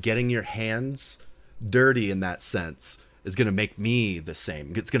almost like getting your hands dirty in that sense is going to make me the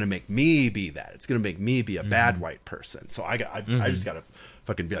same. It's going to make me be that. It's going to make me be a bad white person. So I just got to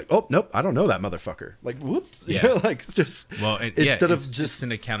fucking be like, oh, nope, I don't know that motherfucker. Like, whoops. Yeah. You know, like, it's just, instead of just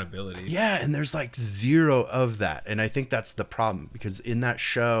an accountability. Yeah. And there's like zero of that. And I think that's the problem, because in that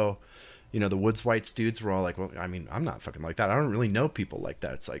show, you know, the Woods Whites dudes were all like, well, I mean, I'm not fucking like that. I don't really know people like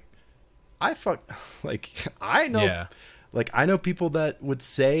that. It's like, I know, Yeah. like, I know people that would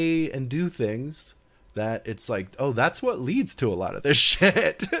say and do things that it's like, oh, that's what leads to a lot of this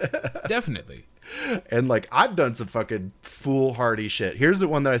shit. Definitely. And like, I've done some fucking foolhardy shit. Here's the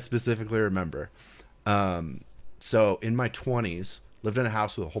one that I specifically remember. So in my 20s, lived in a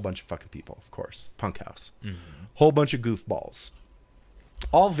house with a whole bunch of fucking people, of course, punk house, whole bunch of goofballs,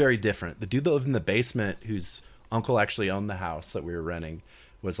 all very different. The dude that lived in the basement, whose uncle actually owned the house that we were renting,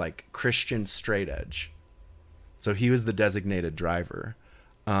 was like Christian straight edge. So he was the designated driver.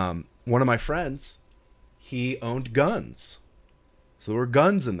 One of my friends, he owned guns. So there were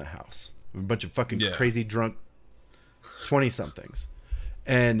guns in the house. A bunch of fucking crazy drunk 20-somethings.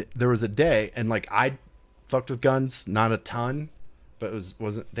 And there was a day, and like, I fucked with guns, not a ton, but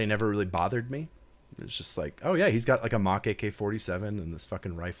they never really bothered me. It was just like, oh yeah, he's got like a mock AK-47 and this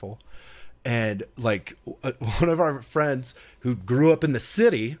fucking rifle. And like, one of our friends who grew up in the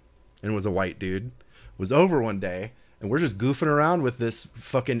city and was a white dude was over one day, and we're just goofing around with this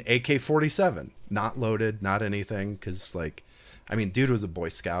fucking AK-47, not loaded, not anything. Cause like, I mean, dude was a Boy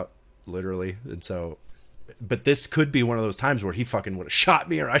Scout, literally. And so, but this could be one of those times where he fucking would have shot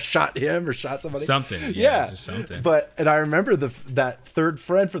me, or I shot him, or shot somebody. Something. Yeah. Just something. And I remember that third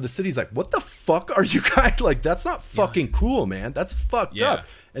friend for the city's like, what the fuck are you guys like? That's not fucking cool, man. That's fucked up.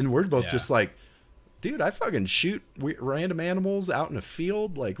 And we're both just like, dude, I fucking shoot random animals out in a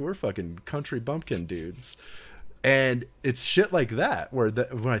field. Like, we're fucking country bumpkin dudes. And it's shit like that where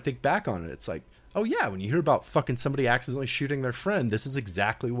when I think back on it, it's like, oh yeah, when you hear about fucking somebody accidentally shooting their friend, this is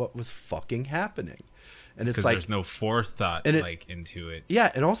exactly what was fucking happening. And it's like, there's no forethought into it.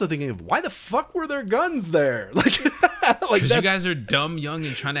 Yeah, and also thinking of, why the fuck were there guns there? Like, because you guys are dumb, young,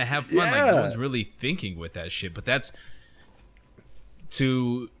 and trying to have fun. Yeah. Like, no one's really thinking with that shit. But that's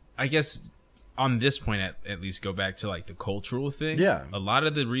I guess, on this point, at least go back to like the cultural thing. Yeah. A lot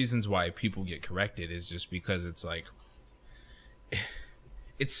of the reasons why people get corrected is just because it's like,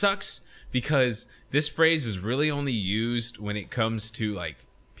 it sucks because this phrase is really only used when it comes to like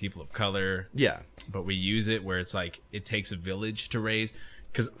people of color. Yeah. But we use it where it's like, it takes a village to raise.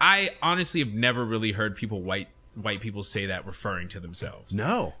 Because I honestly have never really heard white people say that referring to themselves.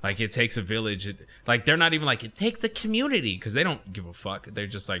 No. Like, it takes a village. Like, they're not even like, it takes the community, because they don't give a fuck. They're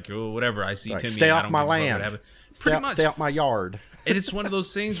just like, oh, whatever. I see like, Timmy. Stay I off don't my give a fuck land. what happened. Pretty much. Stay off my yard. And it's one of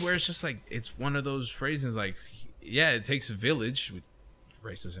those things where it's just like, it's one of those phrases like, yeah, it takes a village, with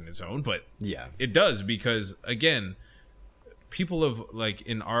racist in its own, but yeah, it does, because again, people of like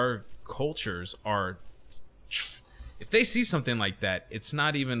in our cultures are, if they see something like that, it's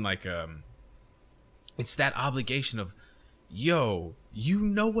not even like it's that obligation of, yo, you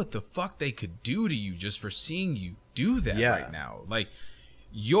know what the fuck they could do to you just for seeing you do that right now. Like,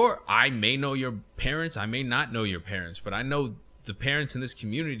 I may know your parents, I may not know your parents, but I know the parents in this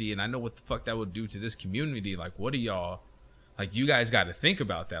community, and I know what the fuck that would do to this community. Like, what are y'all, like, you guys got to think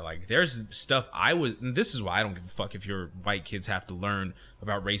about that. Like, there's stuff and this is why I don't give a fuck if your white kids have to learn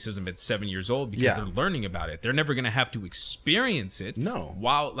about racism at 7 years old, because they're learning about it. They're never going to have to experience it. No.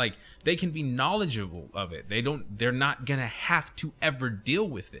 While, like, they can be knowledgeable of it. They're not going to have to ever deal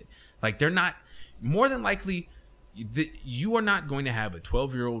with it. Like, they're not, more than likely, you are not going to have a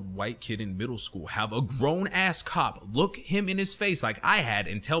 12-year-old white kid in middle school have a grown-ass cop look him in his face like I had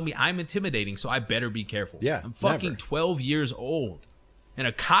and tell me I'm intimidating, so I better be careful. Yeah, I'm fucking never. 12 years old, and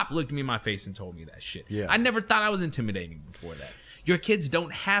a cop looked me in my face and told me that shit. Yeah. I never thought I was intimidating before that. Your kids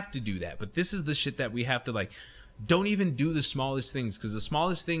don't have to do that, but this is the shit that we have to, like, don't even do the smallest things, because the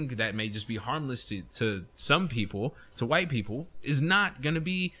smallest thing that may just be harmless to some people, to white people, is not going to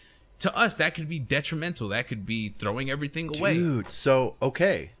be... To us, that could be detrimental. That could be throwing everything away. Dude, so,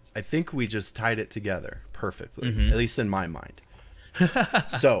 okay. I think we just tied it together perfectly, at least in my mind.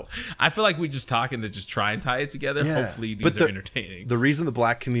 So, I feel like we just talking to just try and tie it together. Yeah, Hopefully these are entertaining. The reason the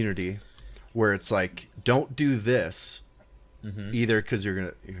black community, where it's like, don't do this, either because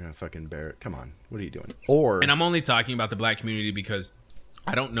you're gonna fucking bear it. Come on, what are you doing? Or, and I'm only talking about the black community because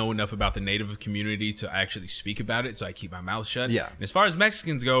I don't know enough about the Native community to actually speak about it, so I keep my mouth shut. Yeah. And as far as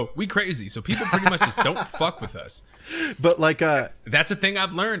Mexicans go, we crazy, so people pretty much just don't fuck with us. But like, that's a thing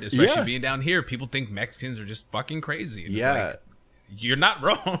I've learned, especially being down here. People think Mexicans are just fucking crazy. And it's like, you're not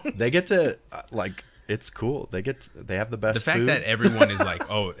wrong. They get to like, it's cool. They have the best. The fact food. that everyone is like,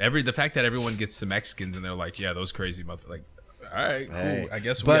 the fact that everyone gets the Mexicans and they're like, yeah, those crazy motherfuckers. Like, all right, cool. Hey, I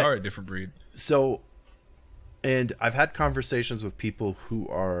guess we are a different breed. So. And I've had conversations with people who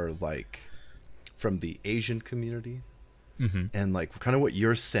are like from the Asian community and like kind of what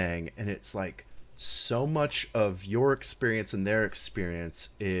you're saying. And it's like so much of your experience and their experience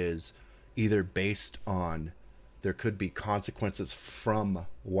is either based on there could be consequences from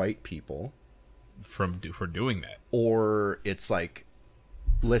white people for doing that. Or it's like,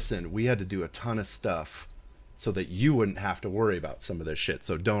 listen, we had to do a ton of stuff so that you wouldn't have to worry about some of this shit.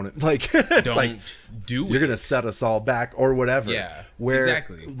 So don't like, it's don't like, do you're going to set us all back or whatever. Yeah, where,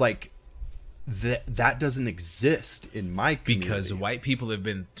 exactly. Like, that doesn't exist in my community. Because white people have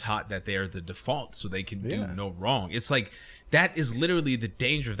been taught that they are the default, so they can do no wrong. It's like, that is literally the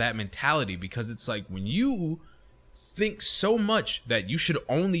danger of that mentality, because it's like, when you think so much that you should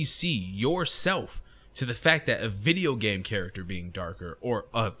only see yourself to the fact that a video game character being darker, or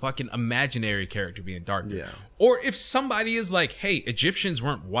a fucking imaginary character being darker, or if somebody is like, hey, Egyptians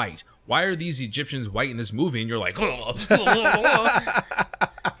weren't white, why are these Egyptians white in this movie? And you're like,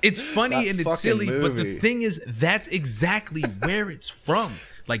 it's funny and it's silly, but the thing is, that's exactly where it's from.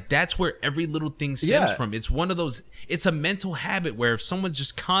 Like, that's where every little thing stems from. It's one of those, it's a mental habit where if someone's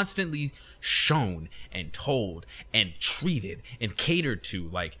just constantly shown and told and treated and catered to,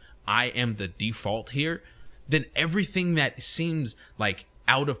 like, I am the default here, then everything that seems like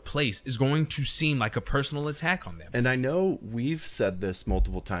out of place is going to seem like a personal attack on them. And I know we've said this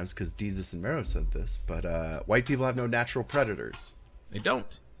multiple times because Jesus and Mero said this, but white people have no natural predators. They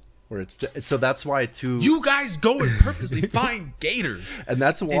don't. Where it's so that's why you guys go and purposely find gators, and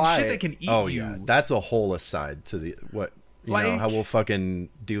that's why and shit that can eat you. Yeah, that's a whole aside to the what. You know how we'll fucking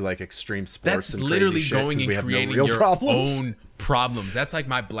do like extreme sports. That's and literally crazy going shit and creating your own problems. That's like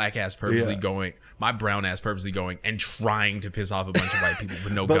my black ass purposely going, my brown ass purposely going and trying to piss off a bunch of white people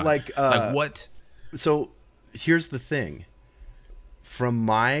with no gun. Like what? So here's the thing. From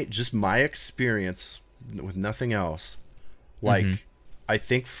my experience with nothing else, like I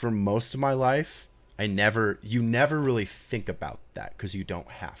think for most of my life, you never really think about that because you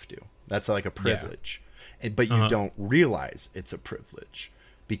don't have to. That's like a privilege. But you don't realize it's a privilege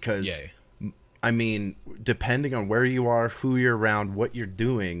because, I mean, depending on where you are, who you're around, what you're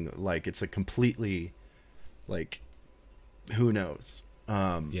doing, like, it's a completely, like, who knows?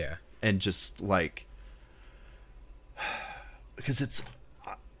 And just, like, because it's,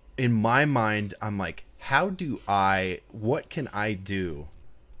 in my mind, I'm like, what can I do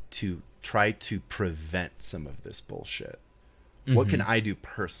to try to prevent some of this bullshit? What can I do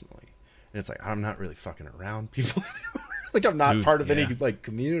personally? And it's like, I'm not really fucking around people anymore. Like, I'm not part of any, like,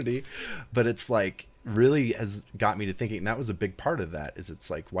 community. But it's, like, really has got me to thinking, and that was a big part of that, is it's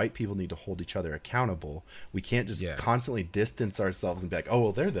like, white people need to hold each other accountable. We can't just constantly distance ourselves and be like, oh,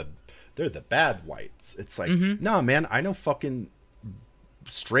 well, they're the bad whites. It's like, no, man, I know fucking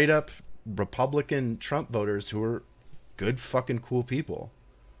straight up Republican Trump voters who are good fucking cool people.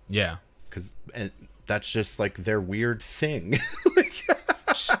 Yeah. And that's just, like, their weird thing.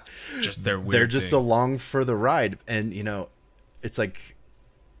 Just their weird they're just thing. along for the ride. And it's like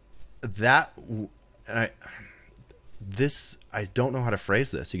that. I don't know how to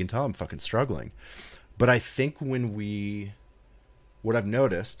phrase this. You can tell I'm fucking struggling, but I think what I've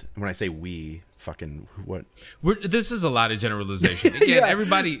noticed when I say this is a lot of generalization. Again,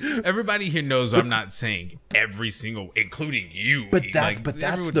 everybody here knows I'm not saying every single, including you. But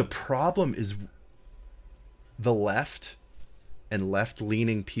that's the problem, is the left and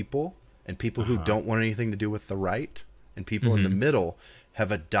left-leaning people and people who don't want anything to do with the right and people in the middle have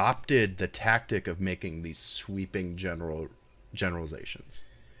adopted the tactic of making these sweeping generalizations.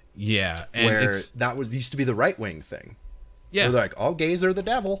 Yeah. And where that used to be the right-wing thing. Yeah. Where they're like, all gays are the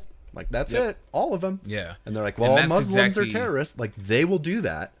devil. Like, that's it. All of them. Yeah. And they're like, well, all Muslims are terrorists. Like, they will do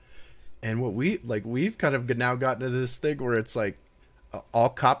that. And what we've kind of now gotten to this thing where it's like, all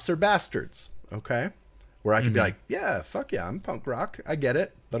cops are bastards. Okay. Where I could be like, yeah, fuck yeah, I'm punk rock. I get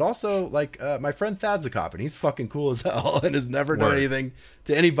it. But also, like, my friend Thad's a cop, and he's fucking cool as hell and has never done anything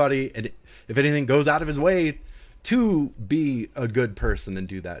to anybody. And if anything, goes out of his way to be a good person and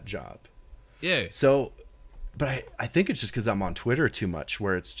do that job. Yeah. So, but I think it's just because I'm on Twitter too much,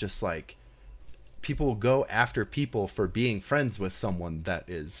 where it's just like, people will go after people for being friends with someone that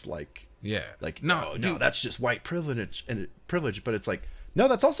is like, no, that's just white privilege. But it's like, no,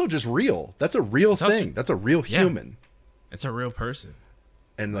 that's also just real. That's a real thing. That's a real human. It's a real person.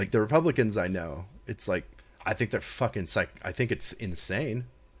 And like the Republicans I know, it's like, I think they're fucking I think it's insane.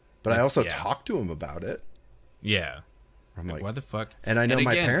 But I also talk to them about it. Yeah. I'm like, what the fuck? And I know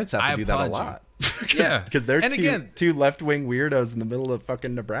my parents have to do that a lot. Because they're two left-wing weirdos in the middle of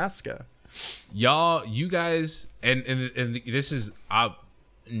fucking Nebraska. You guys, and this is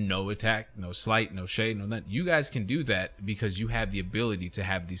no attack, no slight, no shade, no that. You guys can do that because you have the ability to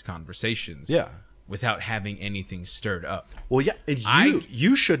have these conversations. Yeah. Without having anything stirred up. Well, yeah, and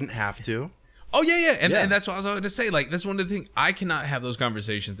you shouldn't have to. Oh yeah. And that's what I was going to say. Like, that's one of the things. I cannot have those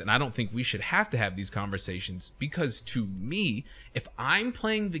conversations, and I don't think we should have to have these conversations, because to me, if I'm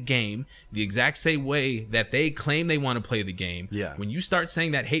playing the game the exact same way that they claim they want to play the game, when you start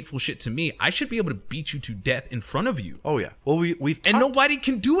saying that hateful shit to me, I should be able to beat you to death in front of you. Oh yeah. Well, we've and nobody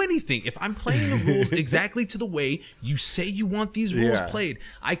can do anything. If I'm playing the rules exactly to the way you say you want these rules played,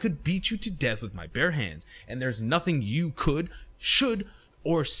 I could beat you to death with my bare hands, and there's nothing you could, should,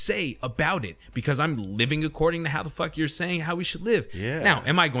 or say about it, because I'm living according to how the fuck you're saying how we should live. Yeah. Now,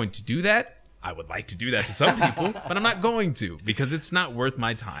 am I going to do that? I would like to do that to some people, but I'm not going to, because it's not worth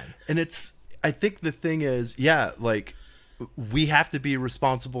my time. And I think the thing is, like, we have to be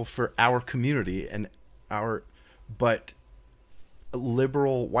responsible for our community and but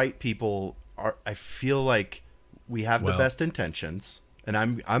liberal white people I feel like we have the best intentions. And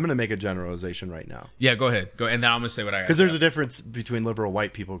I'm going to make a generalization right now. Yeah, go ahead. And then I'm going to say what I got. Because there's a difference between liberal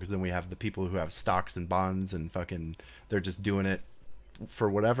white people, because then we have the people who have stocks and bonds and fucking, they're just doing it for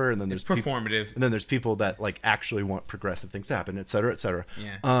whatever. And then there's performative. And then there's people that like actually want progressive things to happen, et cetera, et cetera.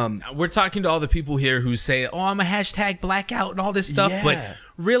 Yeah. We're talking to all the people here who say, oh, I'm a hashtag blackout and all this stuff. Yeah. But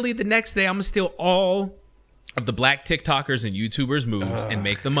really the next day I'm going to steal all of the black TikTokers and YouTubers moves and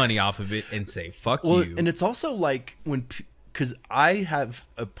make the money off of it and say, fuck you. And it's also like when... Because I have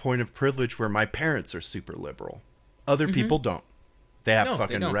a point of privilege where my parents are super liberal. Other people don't. They have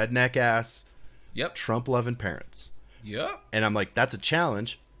fucking redneck ass, Trump-loving parents. Yep. And I'm like, that's a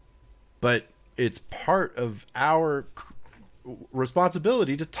challenge, but it's part of our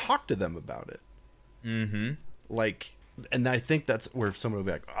responsibility to talk to them about it. Mm-hmm. Like, and I think that's where someone will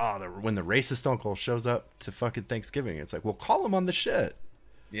be like, oh, when the racist uncle shows up to fucking Thanksgiving, it's like, well, call him on the shit.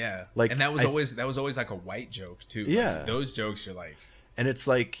 Yeah, like, and that was always like a white joke too. Yeah, like, those jokes are like, and it's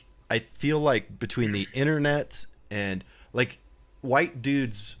like I feel like between the internet and like white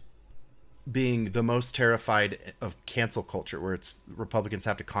dudes being the most terrified of cancel culture, where it's Republicans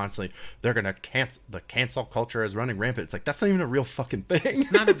have to constantly, they're gonna cancel, the cancel culture is running rampant. It's like, that's not even a real fucking thing.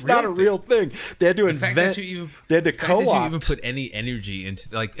 It's not a real thing. They had to invent. They had to co-opt. That you even put any energy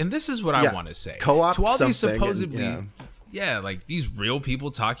into, like, and this is what I want to say. Co-opt to all these supposedly. Yeah, like these real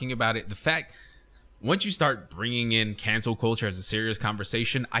people talking about it. The fact, once you start bringing in cancel culture as a serious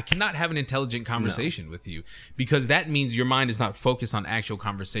conversation, I cannot have an intelligent conversation with you, because that means your mind is not focused on actual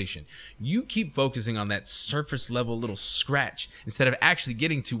conversation. You keep focusing on that surface level little scratch instead of actually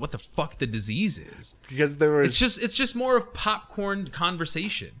getting to what the fuck the disease is. Because it's just more of popcorn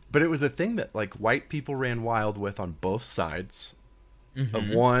conversation. But it was a thing that like white people ran wild with on both sides. Of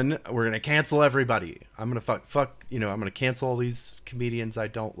one, we're gonna cancel everybody. I'm gonna fuck. I'm gonna cancel all these comedians I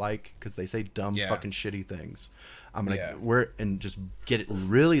don't like because they say dumb fucking shitty things. I'm gonna and just get it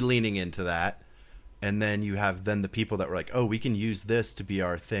really leaning into that. And then you have the people that were like, oh, we can use this to be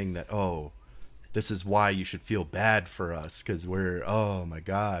our thing. That this is why you should feel bad for us because we're oh my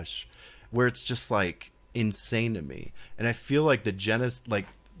gosh, where it's just like insane to me. And I feel like like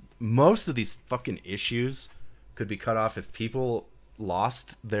most of these fucking issues could be cut off if people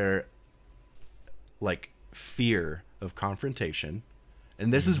lost their like fear of confrontation,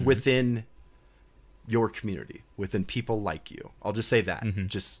 and this is within your community, within people like you. I'll just say that.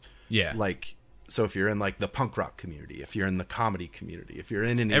 Like, so if you're in like the punk rock community, if you're in the comedy community, if you're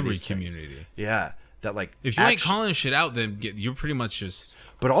in any every of these community, things, that like if you ain't calling shit out, then you're pretty much just.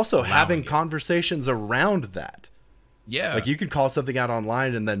 But also having conversations around that. Yeah. Like you can call something out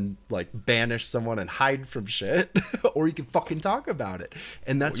online and then like banish someone and hide from shit, or you can fucking talk about it.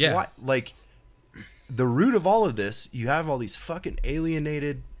 And that's why, like, the root of all of this, you have all these fucking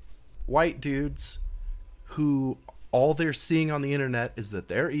alienated white dudes who all they're seeing on the internet is that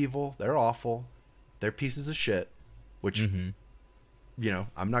they're evil, they're awful, they're pieces of shit, which, I'm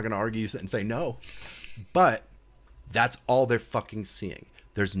not going to argue and say no, but that's all they're fucking seeing.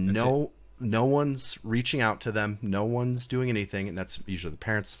 There's no one's reaching out to them. No one's doing anything. And that's usually the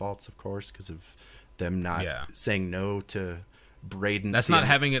parents' faults, of course, because of them not saying no to Braden. That's not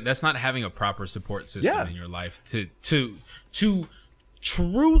having a proper support system in your life to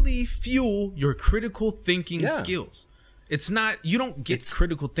truly fuel your critical thinking skills. It's not, you don't get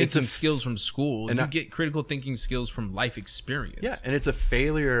critical thinking skills from school. You get critical thinking skills from life experience. Yeah, and it's a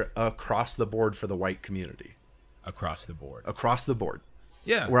failure across the board for the white community. Across the board.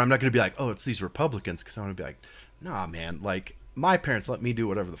 Yeah. Where I'm not going to be like, oh, it's these Republicans, because I'm going to be like, nah, man, like, my parents let me do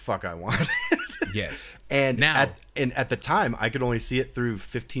whatever the fuck I want. Yes. And now, at the time, I could only see it through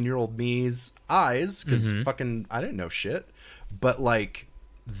 15-year-old me's eyes, because fucking, I didn't know shit. But, like,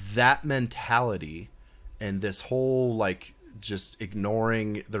 that mentality and this whole, like, just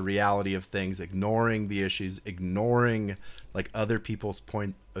ignoring the reality of things, ignoring the issues, ignoring like other people's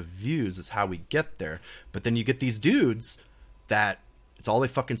point of views is how we get there. But then you get these dudes that it's all they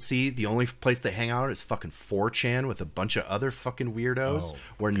fucking see. The only place they hang out is fucking 4chan with a bunch of other fucking weirdos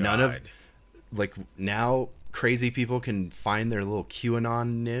where none of like now crazy people can find their little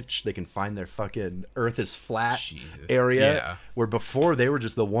QAnon niche. They can find their fucking Earth is flat area where before they were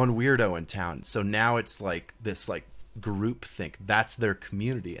just the one weirdo in town. So now it's like this like group think that's their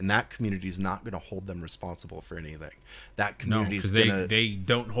community, and that community is not going to hold them responsible for anything. That community is gonna they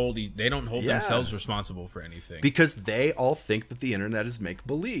don't hold themselves responsible for anything because they all think that the internet is make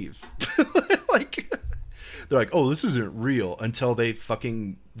believe. Like they're like, oh, this isn't real until they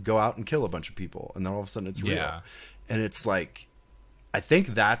fucking go out and kill a bunch of people, and then all of a sudden it's real. And it's like, I think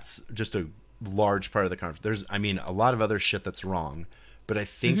that's just a large part of the conference. There's, I mean, a lot of other shit that's wrong, but I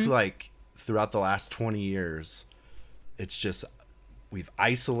think like throughout the last 20 years. It's just we've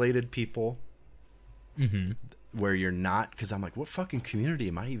isolated people where you're not, because I'm like, what fucking community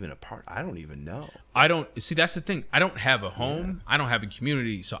am I even a part? I don't even know. I don't see. That's the thing. I don't have a home. I don't have a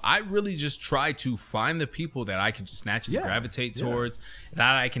community. So I really just try to find the people that I can just naturally gravitate towards,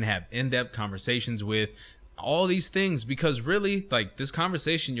 that I can have in-depth conversations with, all these things. Because really, like this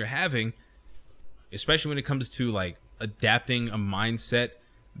conversation you're having, especially when it comes to like adapting a mindset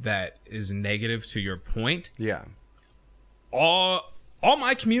that is negative to your point. Yeah. All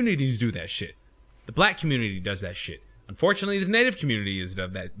my communities do that shit. The black community does that shit. Unfortunately, the Native community has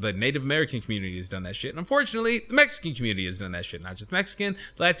done that. The Native American community has done that shit. And unfortunately, the Mexican community has done that shit. Not just Mexican,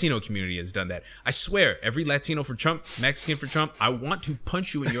 the Latino community has done that. I swear, every Latino for Trump, Mexican for Trump, I want to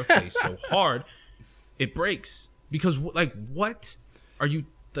punch you in your face so hard it breaks. Because like, what are you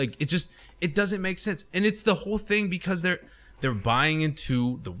like? It doesn't make sense. And it's the whole thing because they're buying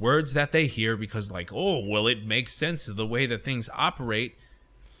into the words that they hear because like, oh, well, it makes sense of the way that things operate.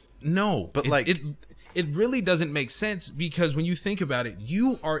 No, but it really doesn't make sense because when you think about it,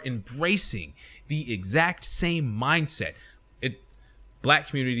 you are embracing the exact same mindset. Black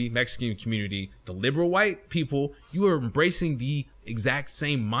community, Mexican community, the liberal white people, you are embracing the exact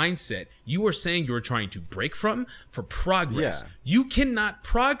same mindset. You are saying you're trying to break from for progress. Yeah. You cannot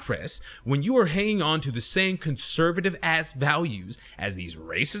progress when you are hanging on to the same conservative ass values as these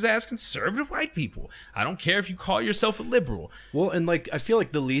racist ass conservative white people. I don't care if you call yourself a liberal. Well, and like I feel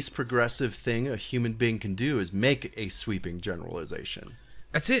like the least progressive thing a human being can do is make a sweeping generalization.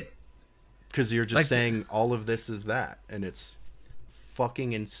 That's it. Because you're just like, saying all of this is that, and it's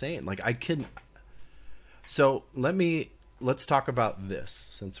fucking insane. Like I can. So let's talk about this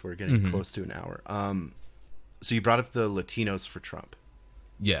since we're getting close to an hour. So you brought up the Latinos for Trump.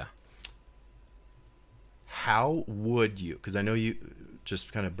 Yeah. How would you? Because I know you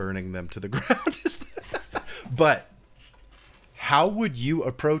just kind of burning them to the ground, but how would you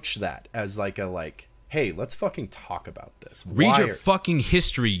approach that as like hey, let's fucking talk about this. Read your fucking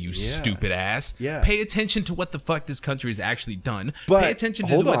history, you stupid ass. Yeah. Pay attention to what the fuck this country has actually done. But pay attention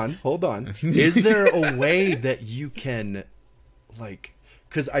to hold on. Is there a way that you can, like,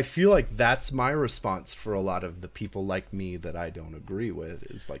 because I feel like that's my response for a lot of the people like me that I don't agree with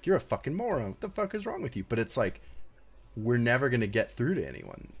is like, you're a fucking moron. What the fuck is wrong with you? But it's like, we're never going to get through to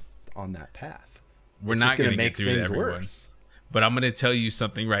anyone on that path. We're not going to get through to everyone. Worse. But I'm going to tell you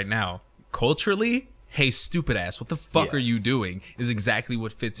something right now. Culturally, hey, stupid ass, what the fuck are you doing is exactly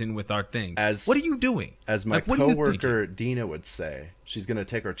what fits in with our thing. What are you doing? As my coworker Dina would say, she's going to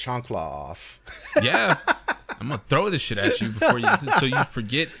take her chancla off. Yeah. I'm going to throw this shit at you so you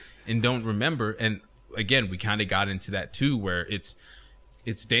forget and don't remember. And again, we kind of got into that too, where it's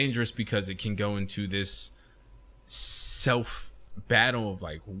dangerous because it can go into this self battle of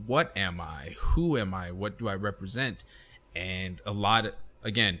like, what am I? Who am I? What do I represent? And a lot of,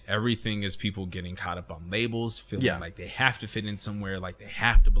 again, everything is people getting caught up on labels, feeling like they have to fit in somewhere, like they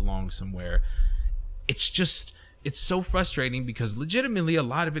have to belong somewhere. It's so frustrating because legitimately a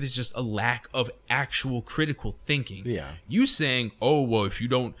lot of it is just a lack of actual critical thinking. Yeah. You saying, oh, well, if you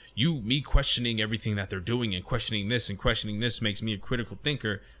don't, me questioning everything that they're doing and questioning this makes me a critical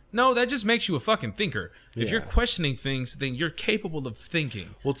thinker. No, that just makes you a fucking thinker. If you're questioning things, then you're capable of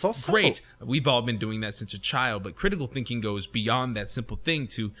thinking. Well, it's also great. We've all been doing that since a child, but critical thinking goes beyond that simple thing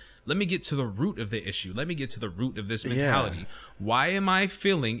to let me get to the root of the issue. Let me get to the root of this mentality. Yeah. Why am I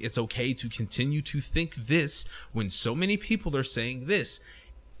feeling it's okay to continue to think this when so many people are saying this?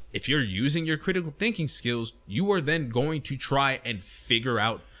 If you're using your critical thinking skills, you are then going to try and figure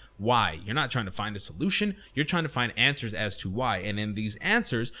out why. You're not trying to find a solution. You're trying to find answers as to why. And in these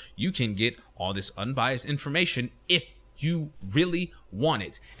answers, you can get all this unbiased information if you really want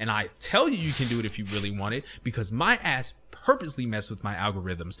it. And I tell you can do it if you really want it because my ass purposely messed with my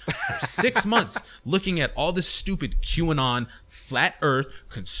algorithms for 6 months, looking at all this stupid QAnon, flat earth,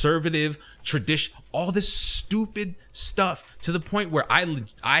 conservative, tradition, all this stupid stuff, to the point where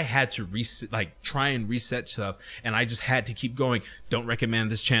I had to reset, like try and reset stuff, and I just had to keep going. Don't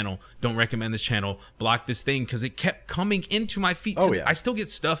recommend this channel. Don't recommend this channel. Block this thing, because it kept coming into my feed. Oh, yeah. I still get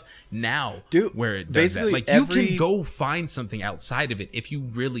stuff now, dude, where it does that. Like, you can go find something outside of it if you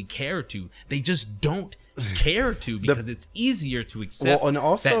really care to. They just don't care to, because it's easier to accept and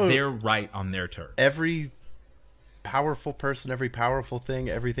also, that they're right on their turf. Every powerful person, every powerful thing,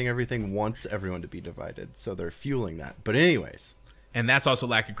 everything wants everyone to be divided, so they're fueling that. But anyways, and that's also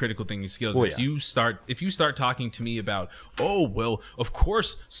lack of critical thinking skills. Well, if you start talking to me about, oh well, of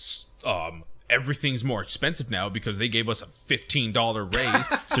course, everything's more expensive now because they gave us a $15 raise.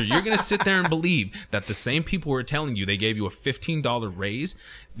 So you're gonna sit there and believe that the same people who are telling you they gave you a $15 raise,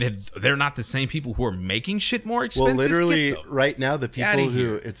 that they're not the same people who are making shit more expensive? Well, literally right now, the people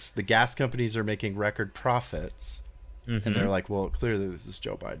who it's the gas companies are making record profits, and they're like, well, clearly this is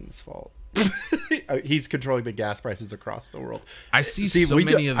Joe Biden's fault. He's controlling the gas prices across the world. I see so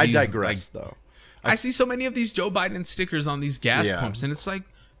many of these. I digress, though. I see so many of these Joe Biden stickers on these gas pumps, and it's like,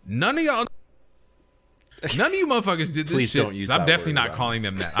 none of you motherfuckers did this Please shit. don't use I'm that definitely word not calling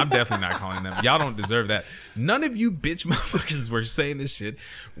them that. I'm definitely not calling them. Y'all don't deserve that. None of you bitch motherfuckers were saying this shit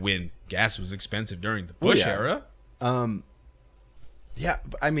when gas was expensive during the Bush era. Yeah,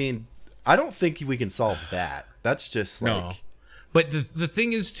 I mean, I don't think we can solve that. That's just like... No. But the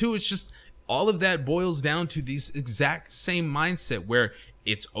thing is, too, it's just all of that boils down to these exact same mindset where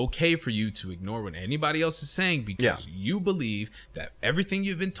it's okay for you to ignore what anybody else is saying because you believe that everything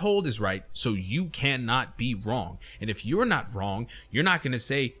you've been told is right, so you cannot be wrong. And if you're not wrong, you're not going to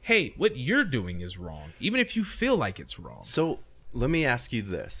say, hey, what you're doing is wrong, even if you feel like it's wrong. So let me ask you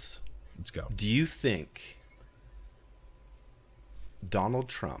this. Let's go. Do you think Donald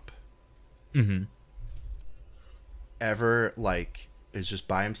Trump ever, like, is just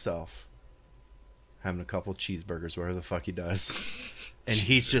by himself having a couple cheeseburgers, whatever the fuck he does, and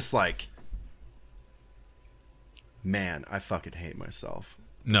he's just like, man, I fucking hate myself?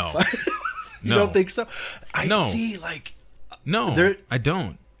 No. You don't think so? I see, like... No, I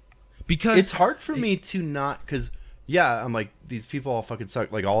don't. Because... It's hard for me to not... Because, yeah, I'm like, these people all fucking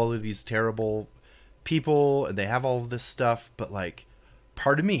suck. Like, all of these terrible people, and they have all of this stuff, but, like,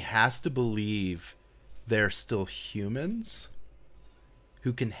 part of me has to believe they're still humans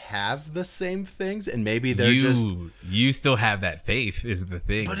who can have the same things, and maybe they're you still have that faith is the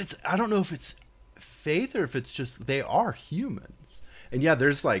thing. But it's, I don't know if it's faith or if it's just they are humans. And yeah,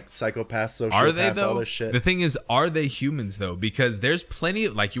 there's like psychopaths, sociopaths, are they, though? All this shit. The thing is, are they humans though? Because there's plenty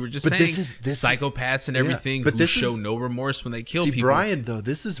of, like you were just saying, psychopaths and everything who show no remorse when they kill people. Brian, though,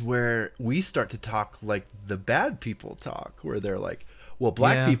 this is where we start to talk like the bad people talk, where they're like, well,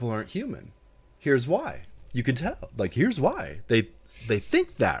 black people aren't human. Here's why. You can tell. Like, here's why. They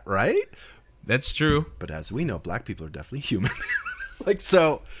think that, right? That's true. But as we know, black people are definitely human. Like,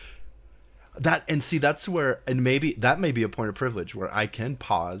 so that, and see, that's where, and maybe that may be a point of privilege where I can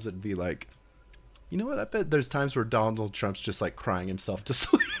pause and be like, you know what? I bet there's times where Donald Trump's just like crying himself to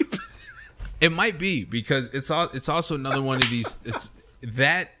sleep. It might be, because it's also another one of these,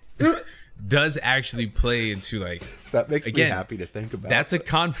 that does actually play into, like, that makes me happy to think about. That's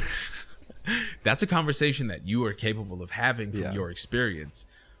that's a conversation that you are capable of having from your experience.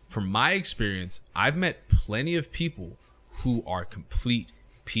 From my experience, I've met plenty of people who are complete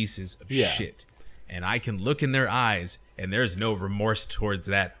pieces of shit, and I can look in their eyes and there's no remorse towards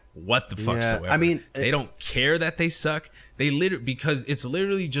that whatsoever. I mean, they don't care that they suck. They literally, because it's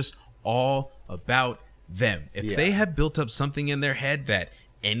literally just all about them. If they have built up something in their head that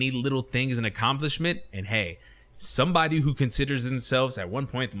any little thing is an accomplishment, and hey, somebody who considers themselves at one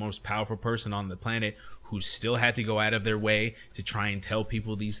point the most powerful person on the planet, who still had to go out of their way to try and tell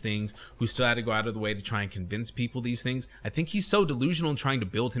people these things, who still had to go out of the way to try and convince people these things, I think he's so delusional in trying to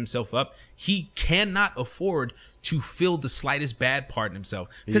build himself up, he cannot afford to feel the slightest bad part in himself,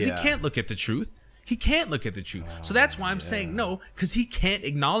 because he can't look at the truth. He can't look at the truth. So that's why I'm saying no, because he can't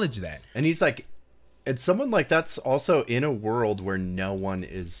acknowledge that. And he's like, and someone like that's also in a world where no one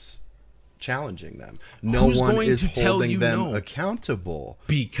is challenging them. No one is holding them accountable.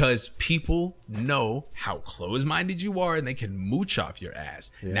 Because people know how close-minded you are and they can mooch off your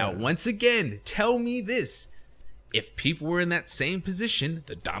ass. Yeah. Now, once again, tell me this. If people were in that same position,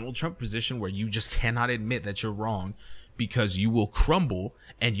 the Donald Trump position, where you just cannot admit that you're wrong because you will crumble,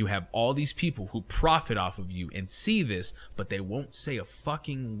 and you have all these people who profit off of you and see this, but they won't say a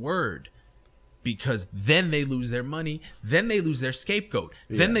fucking word. because then they lose their money, then they lose their scapegoat,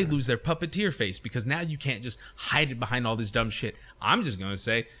 then they lose their puppeteer face, because now you can't just hide it behind all this dumb shit. I'm just gonna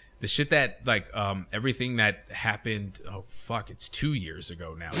say the shit that like everything that happened. Oh fuck, it's 2 years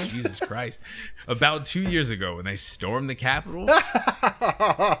ago now. Jesus Christ, about 2 years ago when they stormed the Capitol,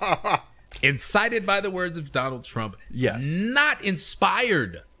 incited by the words of Donald Trump. Yes, not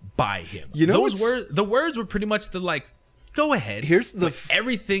inspired by him. You know, the words were pretty much the like. Go ahead. Here's the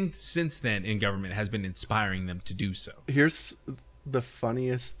everything since then in government has been inspiring them to do so. Here's the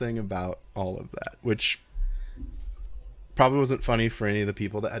funniest thing about all of that, which probably wasn't funny for any of the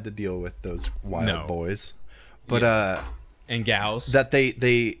people that had to deal with those wild boys, but and gals, that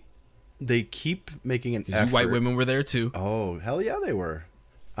they keep making an effort. You white women were there too. Oh hell yeah, they were.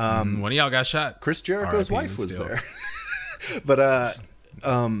 One of y'all got shot. Chris Jericho's wife was there. But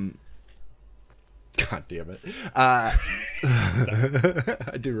God damn it. I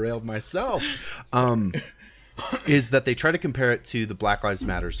derailed myself. Is that they try to compare it to the Black Lives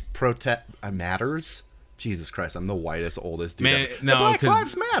Matters matters? Jesus Christ, I'm the whitest, oldest dude ever. No, the Black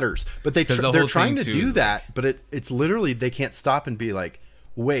Lives Matters. But they're trying to do that, but it's literally, they can't stop and be like,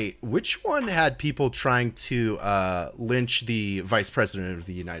 wait, which one had people trying to lynch the Vice President of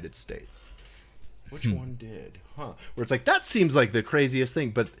the United States? Which one did? Huh. Where it's like, that seems like the craziest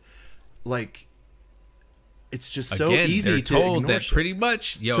thing, but like, it's just so easy to told ignore that shit. Pretty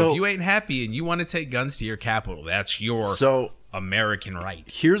much, if you ain't happy and you want to take guns to your capital, that's your American right.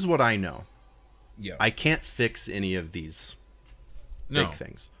 Here's what I know. Yo. I can't fix any of these big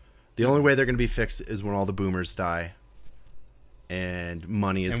things. The only way they're going to be fixed is when all the boomers die and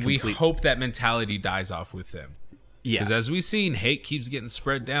money is complete. We hope that mentality dies off with them. Yeah. Because as we've seen, hate keeps getting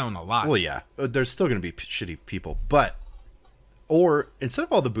spread down a lot. Well, yeah. There's still going to be shitty people, but... Or instead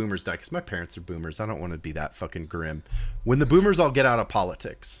of all the boomers die, because my parents are boomers, I don't want to be that fucking grim. When the boomers all get out of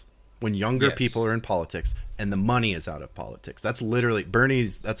politics, when younger people are in politics and the money is out of politics, that's literally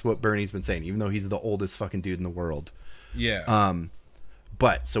that's what Bernie's been saying, even though he's the oldest fucking dude in the world. Yeah.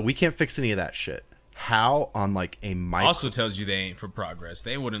 But so we can't fix any of that shit. How on like a micro... Also tells you they ain't for progress.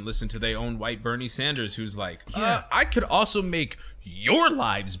 They wouldn't listen to their own white Bernie Sanders, who's like, I could also make your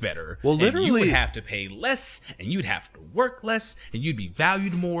lives better. Well, literally, and you would have to pay less, and you'd have to work less, and you'd be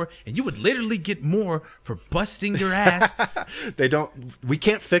valued more, and you would literally get more for busting your ass. We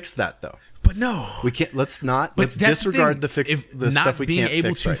can't fix that though. But no, we can't. Let's disregard the stuff we can't fix. Not being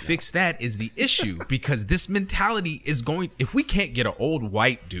able to fix that is the issue, because this mentality is going. If we can't get an old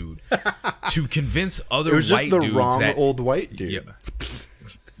white dude to convince other white dudes, it was just the wrong old white dude.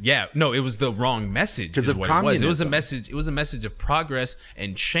 Yeah, no, it was the wrong message. Is what it was. It was a message. It was a message of progress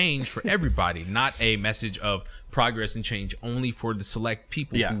and change for everybody, not a message of progress and change only for the select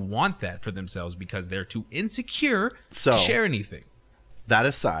people who want that for themselves because they're too insecure to share anything. That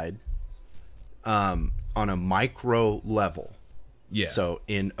aside. On a micro level, so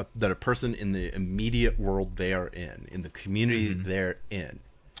that a person in the immediate world they are in the community they're in.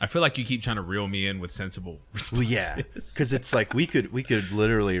 I feel like you keep trying to reel me in with sensible responses. Well, yeah, because it's like we could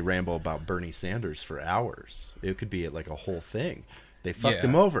literally ramble about Bernie Sanders for hours. It could be like a whole thing. They fucked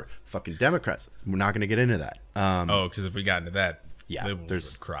him over. Fucking Democrats. We're not going to get into that. Because if we got into that,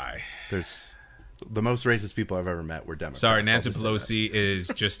 liberals would cry. There's the most racist people I've ever met were Democrats. Sorry, Nancy Pelosi is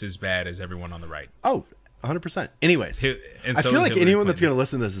just as bad as everyone on the right. Oh, 100%. Anyways, I feel like anyone that's going to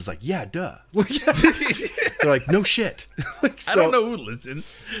listen to this is like, yeah, duh. They're like, no shit. I don't know who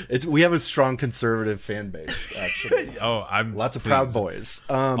listens. We have a strong conservative fan base, actually. Lots of Proud Boys.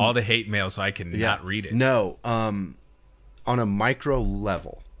 All the hate mail, so I can not read it. No, on a micro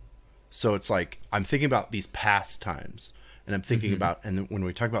level. So it's like, I'm thinking about these past times. And I'm thinking about, and when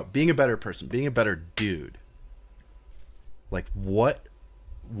we talk about being a better person, being a better dude, like what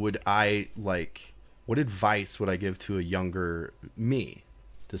advice would I give to a younger me,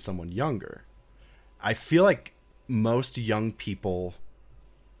 to someone younger? I feel like most young people,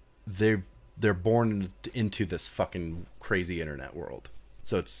 they're born into this fucking crazy internet world.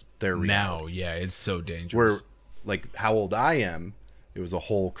 So it's their reality. Now, it's so dangerous. Where, like, how old I am, it was a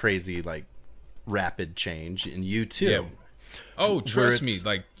whole crazy, like, rapid change, and you too. Yeah. Oh, trust me,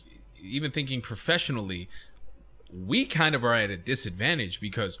 like, even thinking professionally, we kind of are at a disadvantage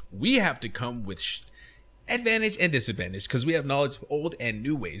because we have to come with advantage and disadvantage because we have knowledge of old and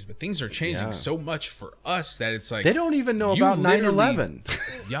new ways, but things are changing so much for us that it's like... They don't even know about 9/11.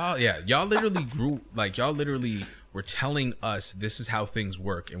 Y'all literally were telling us this is how things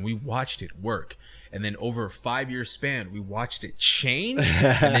work, and we watched it work. And then over a 5-year span, we watched it change.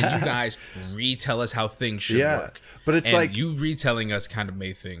 And then you guys retell us how things should work. But it's like you retelling us kind of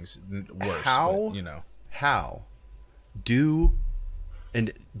made things worse. How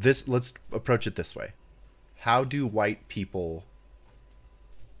And this, let's approach it this way. How do white people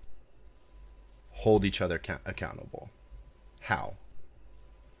hold each other accountable? How?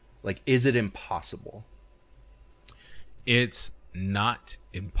 Like, is it impossible? It's not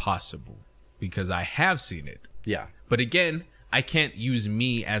impossible because I have seen it. Yeah. But again, I can't use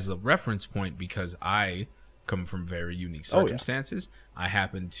me as a reference point because I come from very unique circumstances. I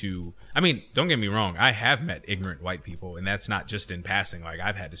happen to, I mean, don't get me wrong, I have met ignorant white people, and that's not just in passing. Like,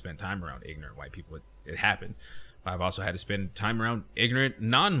 I've had to spend time around ignorant white people. It happens. I've also had to spend time around ignorant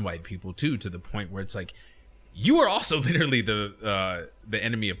non-white people too, to the point where it's like, you are also literally the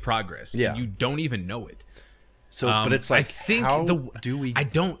enemy of progress. Yeah. And you don't even know it. So, but it's like, I think how do we?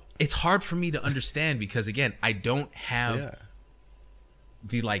 It's hard for me to understand because, again, I don't have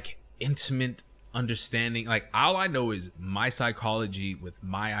the like intimate understanding. Like, all I know is my psychology with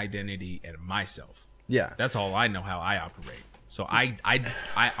my identity and myself. Yeah. That's all I know how I operate. So I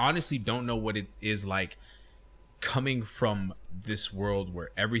honestly don't know what it is like coming from this world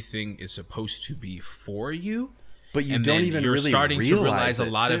where everything is supposed to be for you. But you and don't then even you're really starting to realize a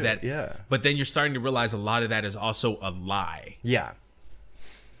lot too. of that. Yeah. But then you're starting to realize a lot of that is also a lie. Yeah.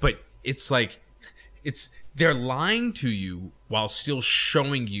 But it's like, they're lying to you while still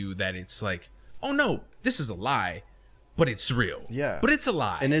showing you that it's like, oh no, this is a lie, but it's real. Yeah. But it's a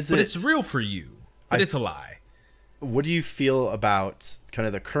lie. And it's real for you, but it's a lie. What do you feel about kind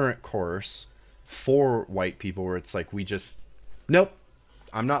of the current course for white people where it's like, nope,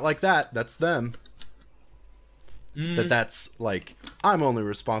 I'm not like that. That's them. That's like, I'm only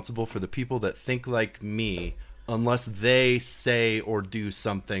responsible for the people that think like me. Unless they say or do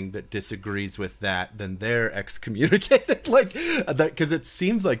something that disagrees with that, then they're excommunicated. Like that, because it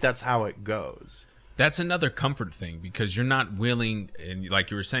seems like that's how it goes. That's another comfort thing, because you're not willing, and like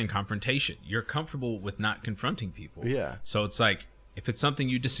you were saying, confrontation. You're comfortable with not confronting people. Yeah. So it's like, if it's something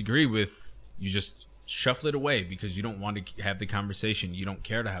you disagree with, you just shuffle it away because you don't want to have the conversation. You don't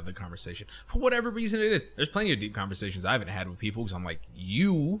care to have the conversation for whatever reason it is. There's plenty of deep conversations I haven't had with people because I'm like,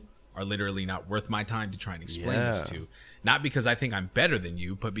 you are literally not worth my time to try and explain this to. Not because I think I'm better than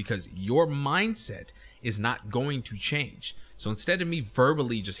you, but because your mindset is not going to change. So instead of me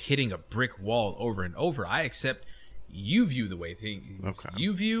verbally just hitting a brick wall over and over, I accept you view the way things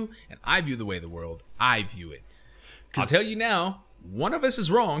you view, and I view the way the world I view it. I'll tell you now, one of us is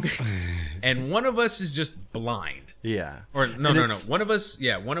wrong and one of us is just blind. Yeah. Or no. One of us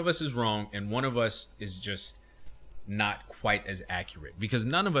is wrong and one of us is just not quite as accurate because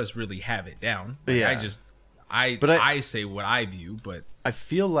none of us really have it down. Like, I say what I view, but I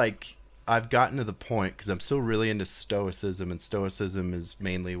feel like I've gotten to the point because I'm still really into stoicism, and stoicism is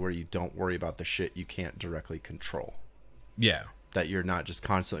mainly where you don't worry about the shit you can't directly control. Yeah. That you're not just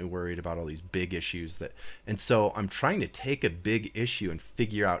constantly worried about all these big issues and so I'm trying to take a big issue and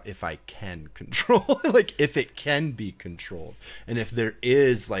figure out if I can control, like if it can be controlled, and if there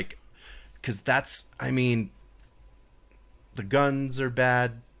is like, because that's, I mean, the guns are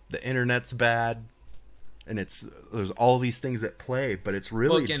bad, the internet's bad, and there's all these things at play, but it's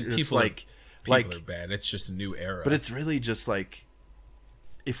really just people like are bad. It's just a new era. But it's really just like,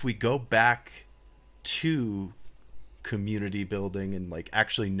 if we go back to community building and like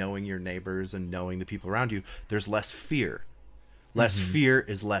actually knowing your neighbors and knowing the people around you, there's less fear. Less fear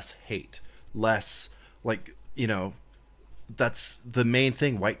is less hate. Less, like, you know, that's the main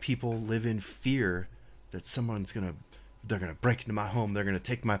thing. White people live in fear that they're gonna break into my home, they're gonna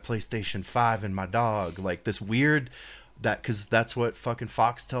take my PlayStation 5 and my dog, like this weird, that because that's what fucking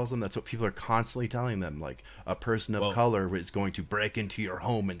Fox tells them, that's what people are constantly telling them, like a person of color is going to break into your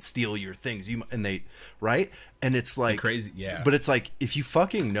home and steal your things, right? And it's like crazy. Yeah. But it's like, if you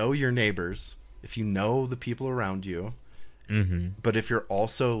fucking know your neighbors, if you know the people around you, but if you're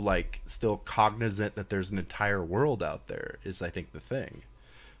also like still cognizant that there's an entire world out there, is I think the thing.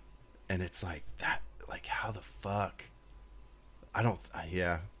 And it's like that, like, how the fuck,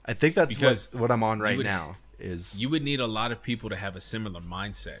 I think that's what I'm on right now. Is you would need a lot of people to have a similar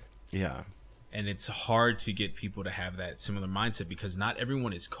mindset. Yeah. And it's hard to get people to have that similar mindset because not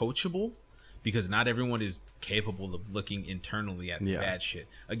everyone is coachable, because not everyone is capable of looking internally at the bad shit.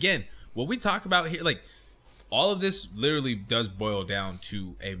 Again, what we talk about here, like, all of this literally does boil down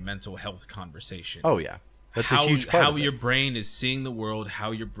to a mental health conversation. Oh yeah. That's a huge part how of it. Your brain is seeing the world,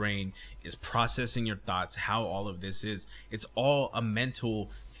 how your brain is processing your thoughts, how all of this is. It's all a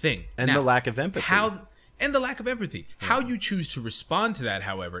mental thing. And now, the lack of empathy. How you choose to respond to that,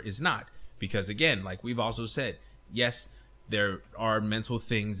 however, is not. Because again, like we've also said, yes, there are mental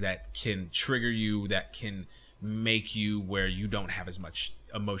things that can trigger you, that can make you where you don't have as much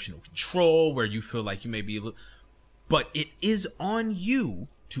emotional control, where you feel like you may be a little... But it is on you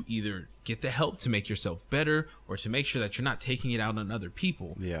to either get the help to make yourself better or to make sure that you're not taking it out on other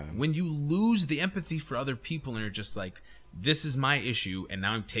people. Yeah. When you lose the empathy for other people and you're just like, this is my issue and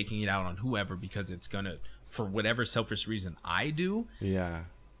now I'm taking it out on whoever because it's gonna, for whatever selfish reason I do. Yeah.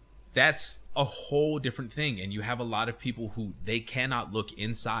 That's a whole different thing. And you have a lot of people who they cannot look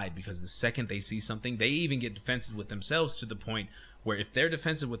inside because the second they see something, they even get defensive with themselves to the point where if they're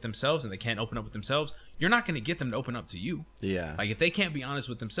defensive with themselves and they can't open up with themselves, you're not going to get them to open up to you. Yeah. Like if they can't be honest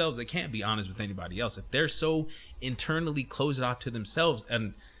with themselves, they can't be honest with anybody else. If they're so internally closed off to themselves,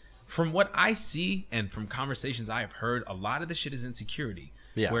 and from what I see and from conversations I have heard, a lot of the shit is insecurity.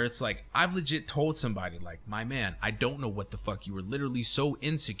 Yeah. Where it's like, I've legit told somebody, like, my man, I don't know what the fuck you were literally so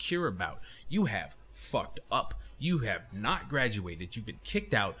insecure about. You have fucked up. You have not graduated. You've been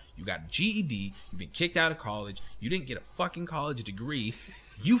kicked out. You got a GED. You've been kicked out of college. You didn't get a fucking college degree.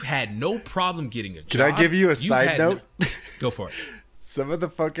 You've had no problem getting a job. Can I give you a side note? Go for it. Some of the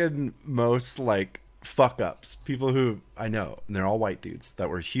fucking most, like, fuck ups, people who I know, and they're all white dudes, that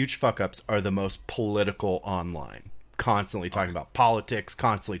were huge fuck ups, are the most political online. Constantly talking about politics,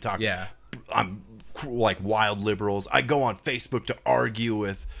 constantly talking. Yeah. I'm like wild liberals. I go on Facebook to argue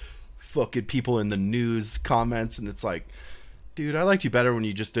with fucking people in the news comments, and it's like, dude, I liked you better when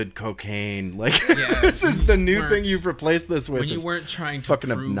you just did cocaine. Like, yeah, this is the new thing you've replaced this with. When you weren't trying to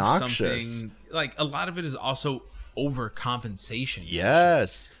fucking prove obnoxious. Something, like a lot of it is also overcompensation.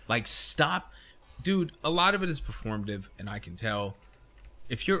 Yes. Like, stop, dude. A lot of it is performative, and I can tell.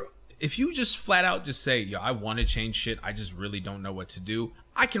 If you just flat out just say, yo, I want to change shit, I just really don't know what to do,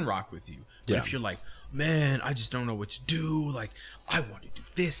 I can rock with you. But if you're like, man, I just don't know what to do, like, I want to do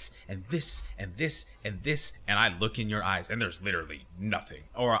this and this and this and this, and I look in your eyes and there's literally nothing,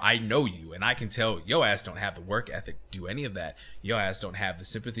 or I know you and I can tell your ass don't have the work ethic to do any of that, your ass don't have the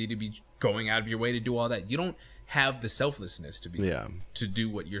sympathy to be going out of your way to do all that, you don't have the selflessness to be to do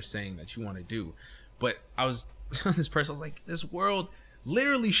what you're saying that you want to do. But I was telling this person, I was like, this world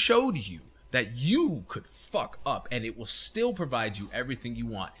literally showed you that you could fuck up and it will still provide you everything you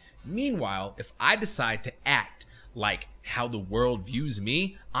want. Meanwhile, if I decide to act like how the world views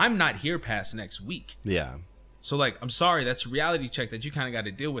me, I'm not here past next week. Yeah. So, like, I'm sorry, that's a reality check that you kind of got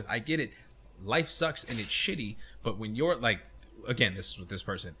to deal with. I get it. Life sucks and it's shitty. But when you're like, again, this is with this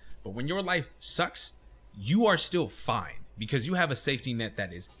person, but when your life sucks, you are still fine because you have a safety net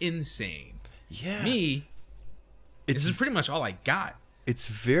that is insane. Yeah. Me, this is pretty much all I got. It's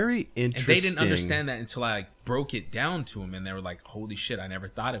very interesting. And they didn't understand that until I broke it down to them, and they were like, holy shit, I never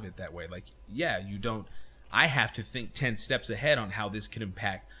thought of it that way. Like, yeah, you don't. I have to think 10 steps ahead on how this could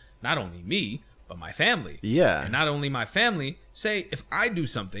impact not only me, but my family. Yeah. And not only my family, say if I do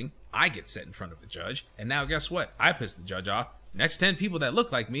something, I get set in front of the judge, and now guess what? I piss the judge off. Next 10 people that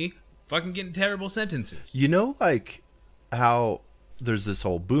look like me fucking getting terrible sentences. You know, like how there's this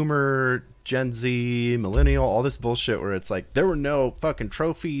whole boomer, Gen Z, millennial, all this bullshit where it's like there were no fucking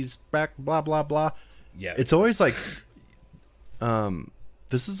trophies back, blah blah blah. Yeah. It's always like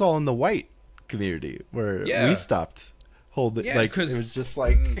this is all in the white community where we stopped holding, like, it was just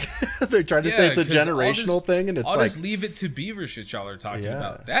like they're trying to say it's a generational thing, and it's I'll like, just leave it to Beaver shit y'all are talking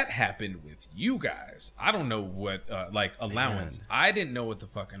about. That happened with you guys. I don't know what like allowance. Man. I didn't know what the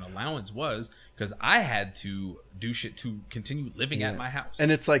fucking allowance was because I had to do shit to continue living at my house.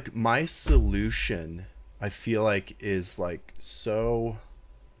 And it's like my solution, I feel like, is like so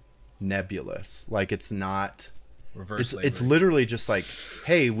nebulous. Like it's not reverse it's literally just like,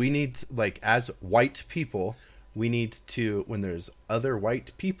 hey, we need, like, as white people, we need to, when there's other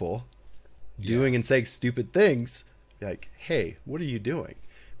white people doing and saying stupid things, like, hey, what are you doing?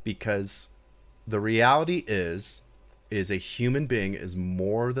 Because the reality is a human being is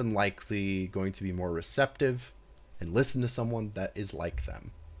more than likely going to be more receptive and listen to someone that is like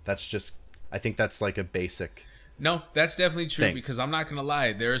them. That's just, I think that's like a basic. No, that's definitely true because I'm not going to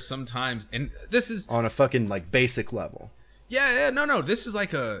lie. There are some times, and this is on a fucking like basic level. No. This is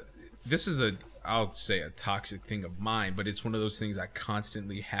a, I'll say a toxic thing of mine, but it's one of those things I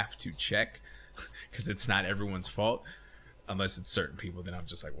constantly have to check because it's not everyone's fault. Unless it's certain people, then I'm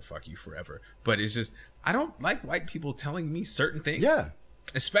just like, well, fuck you forever. But it's just, I don't like white people telling me certain things. Yeah.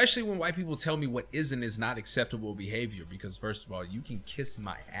 Especially when white people tell me what is and is not acceptable behavior. Because first of all, you can kiss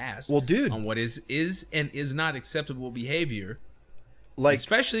my ass on what is and is not acceptable behavior. Like,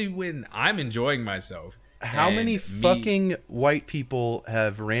 especially when I'm enjoying myself. How many fucking white people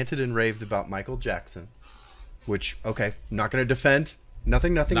have ranted and raved about Michael Jackson? Which, okay, I'm not going to defend.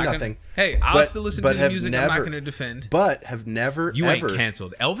 Nothing. Hey, I'll still listen to the music. I'm not going to defend. But have never, You ain't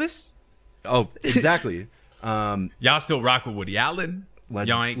canceled. Elvis? Oh, exactly. Y'all still rock with Woody Allen?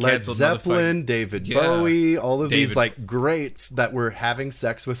 Led Zeppelin, David Bowie, all of these like greats that were having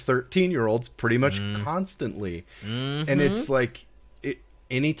sex with 13-year-olds pretty much constantly. And it's like,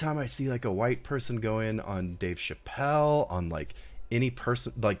 anytime I see like a white person go in on Dave Chappelle, on like any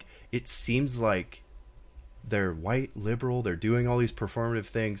person, like it seems like they're white liberal, they're doing all these performative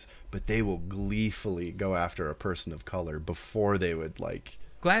things, but they will gleefully go after a person of color before they would like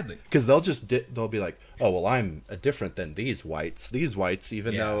gladly, because they'll be like, oh well, I'm different than these whites,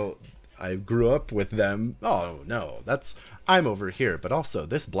 even though I grew up with them. Oh no, I'm over here, but also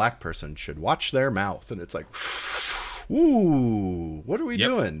this black person should watch their mouth. And it's like, ooh, what are we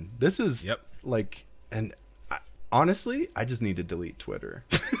doing? This is like, and honestly, I just need to delete Twitter.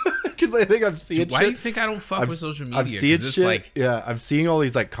 Because I think I'm seeing Why do you think I don't fuck with social media? I'm seeing shit. Like, yeah, I'm seeing all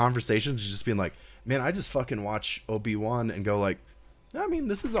these like conversations just being like, man, I just fucking watch Obi-Wan and go like, I mean,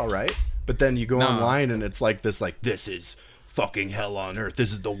 this is all right. But then you go online and it's like this is fucking hell on earth.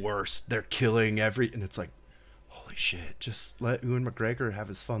 This is the worst. They're killing and it's like, holy shit, just let Ewan McGregor have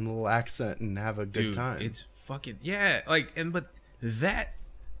his fun little accent and have a good time. It's fucking, like, but that.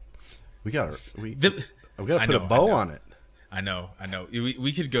 We gotta put a bow on it. I know.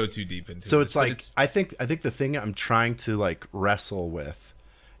 We could go too deep into it. So it's like, I think the thing I'm trying to like wrestle with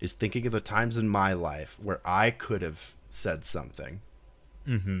is thinking of the times in my life where I could have said something.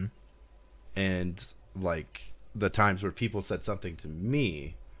 Mm-hmm. And like the times where people said something to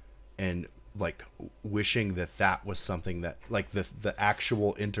me and like wishing that was something that like the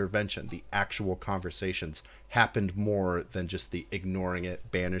actual intervention, the actual conversations happened more than just the ignoring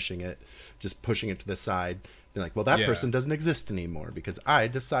it, banishing it, just pushing it to the side. Being like, well, that person doesn't exist anymore because I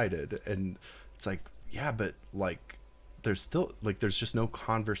decided. And it's like, yeah, but like there's still like there's just no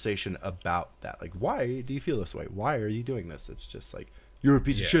conversation about that. Like, why do you feel this way? Why are you doing this? It's just like, you're a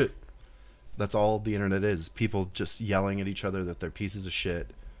piece of shit. That's all the internet is. People just yelling at each other that they're pieces of shit.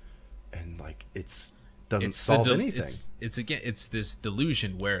 And like doesn't solve anything. It's this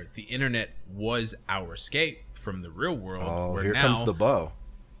delusion where the internet was our escape from the real world. Oh, where here now comes the bow.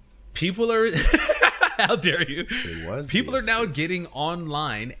 People are how dare you? People are now escape. Getting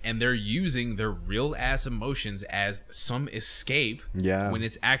online and they're using their real ass emotions as some escape. Yeah. When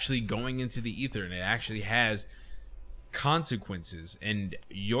it's actually going into the ether and it actually has consequences, and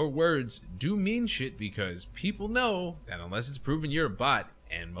your words do mean shit because people know that unless it's proven you're a bot,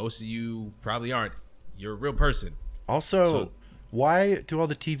 and most of you probably aren't, you're a real person. Also, why do all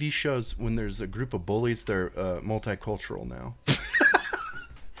the TV shows, when there's a group of bullies, they're multicultural now?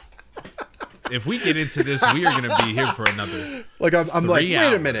 If we get into this, we are going to be here for another like I'm like,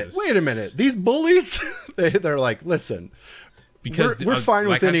 wait a minute. These bullies, they're like, listen, because we're fine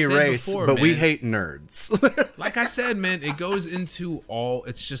with any race, before, but man, we hate nerds. Like I said, man, it goes into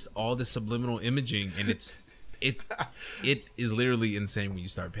it's just all the subliminal imaging, and it is literally insane when you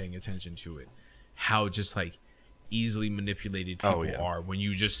start paying attention to it. How just like easily manipulated people are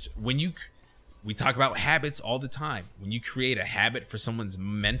we talk about habits all the time. When you create a habit for someone's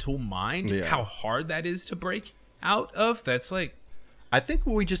mental mind, how hard that is to break out of. That's like, I think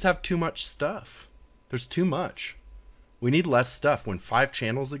we just have too much stuff. There's too much. We need less stuff. When 5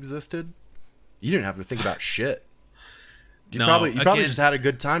 channels existed, you didn't have to think about shit. You probably just had a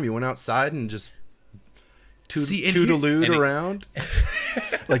good time. You went outside and just toodalooed around.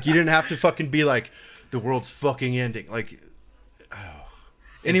 Like, you didn't have to fucking be like, the world's fucking ending. Like, oh.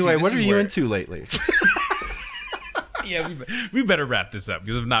 Anyway, what are you into lately? Yeah, we better wrap this up,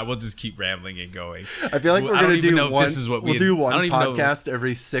 because if not, we'll just keep rambling and going. I feel like we're going to do one. We'll do one podcast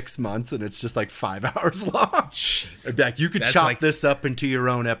every 6 months, and it's just like 5 hours long. Jeez. Like, you could chop this up into your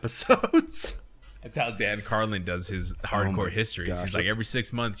own episodes. That's how Dan Carlin does his hardcore histories. He's like, every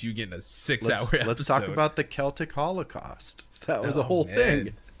 6 months, you get a 6-hour episode. Let's talk about the Celtic Holocaust. That was a whole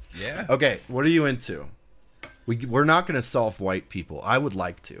thing. Yeah. Okay, what are you into? We're not going to solve white people. I would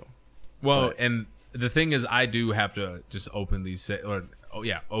like to. Well, and the thing is, I do have to just openly say, and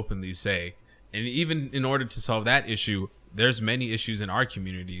even in order to solve that issue, there's many issues in our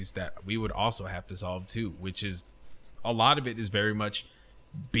communities that we would also have to solve too, which is a lot of it is very much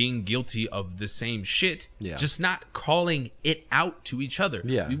being guilty of the same shit, just not calling it out to each other.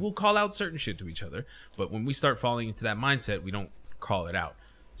 Yeah. We will call out certain shit to each other, but when we start falling into that mindset, we don't call it out.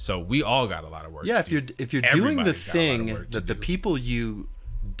 So we all got a lot of work. Yeah, if you're doing the thing that the people you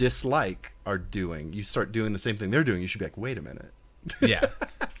dislike are doing, you start doing the same thing they're doing, you should be like, wait a minute. Yeah.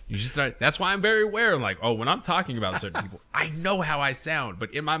 You should start. That's why I'm very aware. I'm like, when I'm talking about certain people, I know how I sound,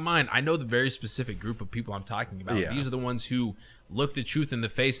 but in my mind, I know the very specific group of people I'm talking about. Yeah. These are the ones who look the truth in the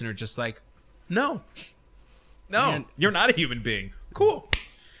face and are just like, no, man, you're not a human being. Cool.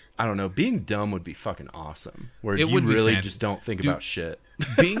 I don't know. Being dumb would be fucking awesome. Where you really just don't think about shit.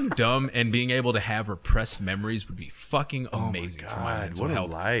 Being dumb and being able to have repressed memories would be fucking amazing for my mental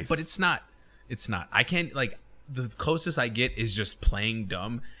health. Life. But it's not. It's not. I can't, like, the closest I get is just playing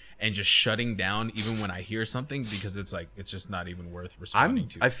dumb and just shutting down even when I hear something, because it's like, it's just not even worth responding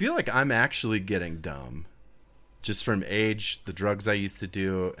to. I feel like I'm actually getting dumb. Just from age, the drugs I used to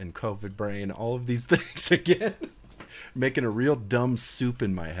do, and COVID brain, all of these things again. Making a real dumb soup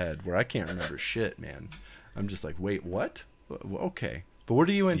in my head where I can't remember shit, man. I'm just like, wait, what? Okay. But what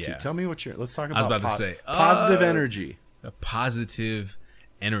are you into? Yeah. Tell me what let's talk about. I was about to say positive energy. A positive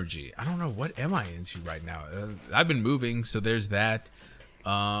energy. I don't know, what am I into right now? I've been moving, so there's that.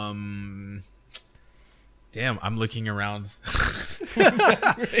 Damn, I'm looking around.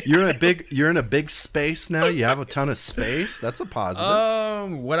 You're in a big space now. You have a ton of space. That's a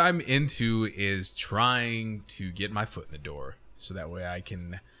positive. What I'm into is trying to get my foot in the door, so that way I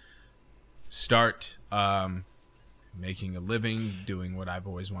can start making a living, doing what I've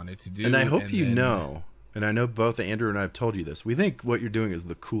always wanted to do. And I hope you know, and I know both Andrew and I have told you this, we think what you're doing is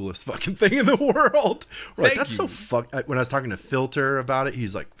the coolest fucking thing in the world. We're like, that's so when I was talking to Filter about it,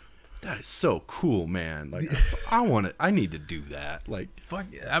 he's like, that is so cool, man. Like, I need to do that. Like, fuck.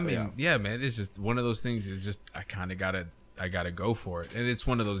 I mean, yeah, man. It's just one of those things. It's just, I gotta go for it. And it's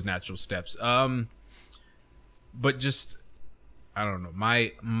one of those natural steps. But just, I don't know.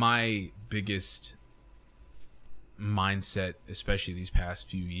 My biggest mindset, especially these past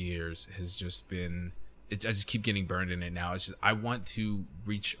few years, has just been, I just keep getting burned in it now. It's just, I want to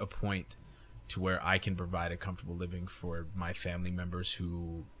reach a point to where I can provide a comfortable living for my family members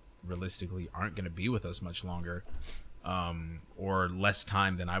who realistically aren't going to be with us much longer, or less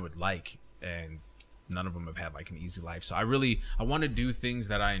time than I would like, and none of them have had like an easy life. So I want to do things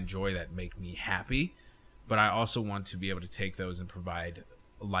that I enjoy that make me happy, but I also want to be able to take those and provide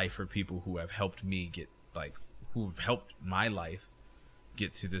a life for people who have helped me who've helped my life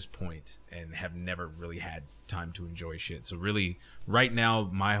get to this point and have never really had time to enjoy shit. So really right now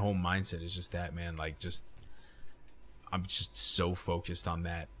my whole mindset is just that, man. Like, just, I'm just so focused on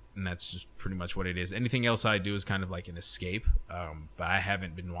that. And that's just pretty much what it is. Anything else I do is kind of like an escape. But I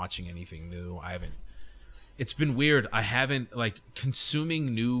haven't been watching anything new. It's been weird. I haven't, like,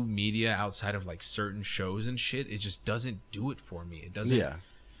 consuming new media outside of like certain shows and shit. It just doesn't do it for me. It doesn't. Yeah.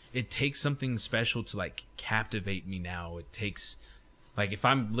 It takes something special to like captivate me now. It takes, like, if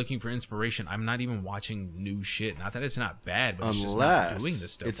I'm looking for inspiration, I'm not even watching new shit. Not that it's not bad, but it's just not doing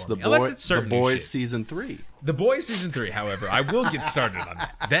this stuff it's for the me. Unless it's The Boys season 3. The Boys season 3, however, I will get started on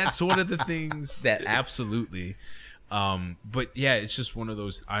that. That's one of the things that absolutely. But yeah, it's just one of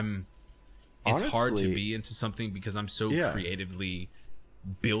those. Honestly, hard to be into something because I'm so creatively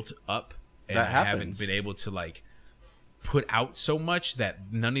built up, and I haven't been able to like put out so much that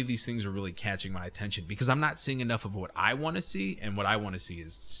none of these things are really catching my attention because I'm not seeing enough of what I want to see, and what I want to see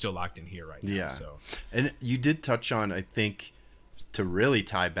is still locked in here right now. Yeah. So, and you did touch on, I think, to really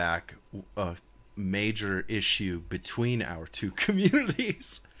tie back a major issue between our two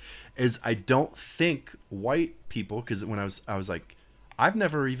communities is I don't think white people, because when I was like, I've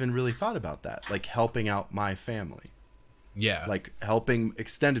never even really thought about that, like helping out my family. Yeah. Like helping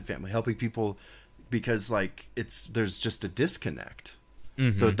extended family, helping people, because like there's just a disconnect.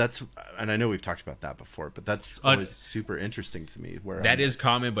 Mm-hmm. So that's, and I know we've talked about that before, but that's always super interesting to me. Where that is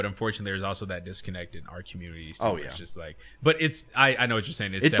common, but unfortunately, there's also that disconnect in our communities too. Oh yeah, it's just like, but it's I know what you're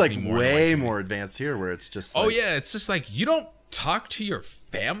saying. It's like way more advanced here, where it's just like, oh yeah, it's just like you don't talk to your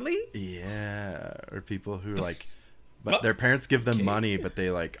family. Yeah, or people who like, but their parents give them money, but they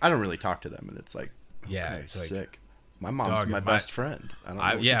like, I don't really talk to them, and it's like, yeah, it's sick. Like, my mom's my best friend. I don't know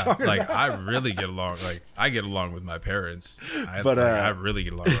what you're talking like about. I really get along. Like I get along with my parents, I really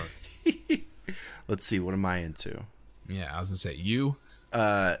get along. Let's see, what am I into? Yeah, I was gonna say you.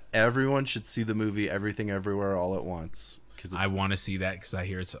 Everyone should see the movie Everything Everywhere All at Once, because I want to see that because I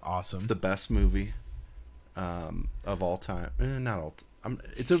hear it's awesome. It's the best movie of all time. Not all time.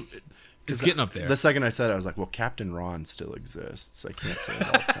 It's getting up there. The second I said it, I was like, well, Captain Ron still exists. I can't say it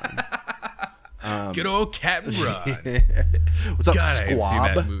all the time. Good old Captain Ron. What's up,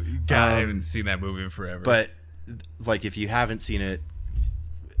 Squab? I haven't seen that movie in forever. But like, if you haven't seen it,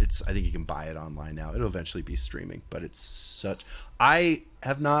 I think you can buy it online now. It'll eventually be streaming, but I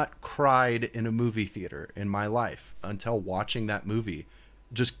have not cried in a movie theater in my life until watching that movie.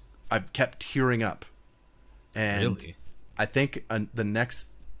 I've kept tearing up. And really? I think the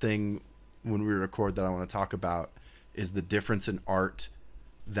next thing when we record that I want to talk about is the difference in art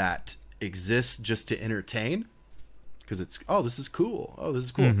that exists just to entertain, because it's, oh, this is cool. Oh, this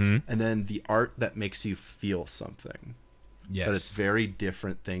is cool. Mm-hmm. And then the art that makes you feel something. Yes. But it's very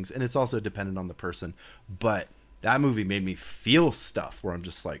different things, and it's also dependent on the person. But that movie made me feel stuff where I'm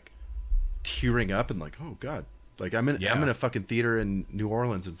just like tearing up and like, oh god, like I'm in a fucking theater in New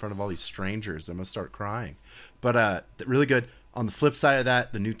Orleans in front of all these strangers. I'm gonna start crying. But really good. On the flip side of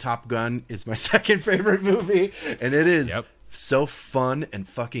that, the new Top Gun is my second favorite movie, and it is so fun and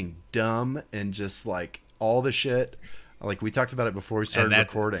fucking dumb and just like all the shit. Like we talked about it before we started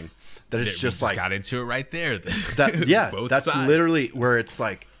recording. That it's just like got into it right there. That's sides. Literally where it's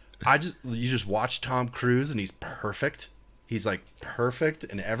like you just watch Tom Cruise and he's perfect. He's like perfect,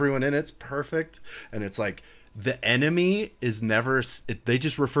 and everyone in it's perfect, and it's like the enemy is never. They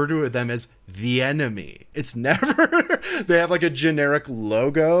just refer to them as the enemy. It's never. They have like a generic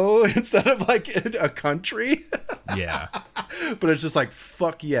logo instead of like a country. Yeah, but it's just like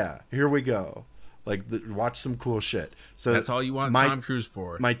fuck yeah, here we go. Like watch some cool shit. So that's all you want Tom Cruise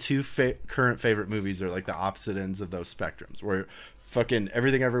for. My two current favorite movies are like the opposite ends of those spectrums, where fucking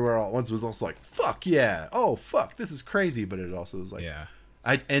Everything Everywhere All at Once was also like fuck yeah, oh fuck, this is crazy, but it also was like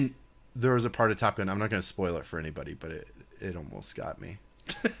and there was a part of Top Gun, I'm not going to spoil it for anybody, but it almost got me.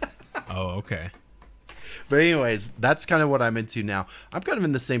 Oh, okay. But anyways, that's kind of what I'm into now. I'm kind of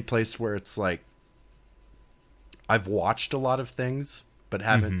in the same place where it's like I've watched a lot of things but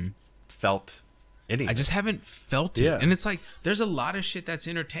haven't felt anything. I just haven't felt it. And it's like there's a lot of shit that's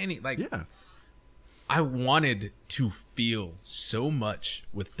entertaining. Like I wanted to feel so much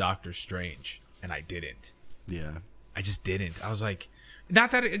with Doctor Strange, and I didn't. Yeah. I just didn't. I was like,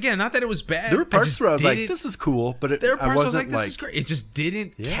 not that it was bad. There were parts where I was like, this is cool, but there were parts I wasn't this is great. It just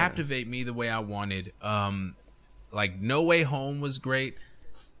didn't captivate me the way I wanted. Like No Way Home was great.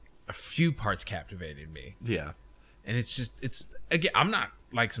 A few parts captivated me. Yeah. And it's again, I'm not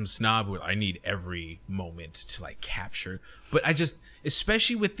like some snob where I need every moment to like capture, but I just,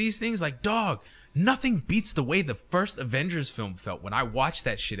 especially with these things, like dog, nothing beats the way the first Avengers film felt when I watched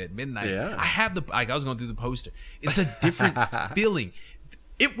that shit at midnight. Yeah. I was going through the poster. It's a different feeling.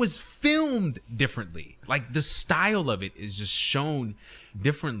 It was filmed differently. Like the style of it is just shown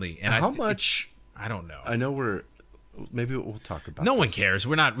differently. And how much? I don't know. I know maybe we'll talk about. No one cares.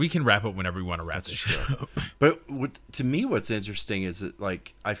 We can wrap up whenever we want to wrap this shit up. But to me, what's interesting is that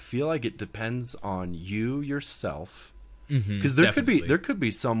like I feel like it depends on you yourself. Because there could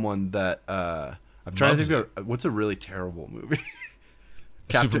be someone that I'm trying to think of what's a really terrible movie.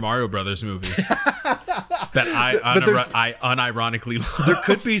 Super Mario Brothers movie that I unironically love. There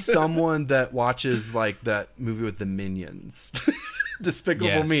could be someone that watches like that movie with the Minions,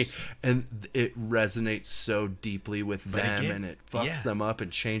 Despicable Me, and it resonates so deeply with them, and it fucks them up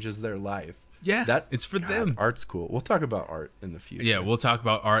and changes their life. Yeah, it's for them. Art's cool. We'll talk about art in the future. Yeah, we'll talk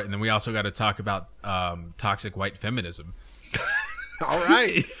about art, and then we also got to talk about toxic white feminism. All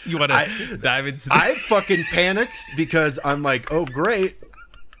right. You want to dive into that? I fucking panicked because I'm like, oh, great.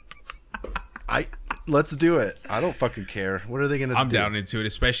 Let's do it. I don't fucking care. What are they going to do? I'm down into it,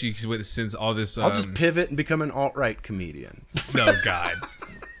 especially since all this... I'll just pivot and become an alt-right comedian. No, God.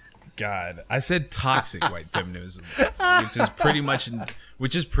 I said toxic white feminism, which is pretty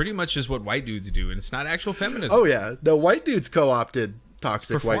much just what white dudes do, and it's not actual feminism. Oh, yeah. The white dudes co-opted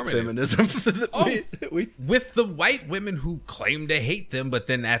toxic white feminism. With the white women who claim to hate them, but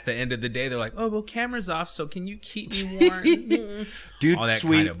then at the end of the day they're like, oh well, camera's off, so can you keep me warm?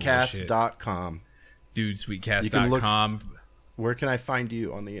 Dudesweetcast.com. Dudesweetcast.com. Where can I find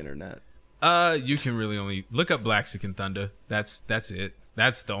you on the internet? You can really only look up Blaxican Thunder. That's it.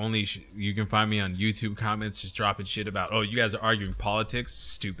 That's the only you can find me on YouTube comments, just dropping shit about, oh, you guys are arguing politics.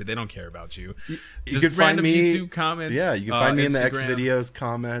 Stupid. They don't care about you. You can find me YouTube comments. Yeah, you can find me in the X videos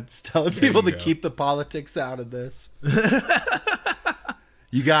comments, telling people to keep the politics out of this.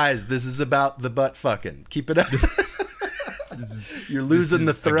 You guys, this is about the butt fucking. Keep it up. You're losing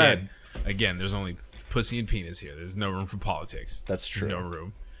the thread. Again, there's only pussy and penis here. There's no room for politics. That's true. There's no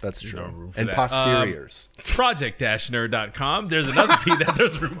room. That's true. No room for and that. Posteriors. Project-nerd.com. There's another P that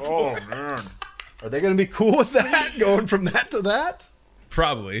there's room for. Oh, man. Are they going to be cool with that? Going from that to that?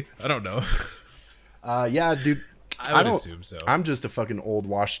 Probably. I don't know. Yeah, dude. I would assume so. I'm just a fucking old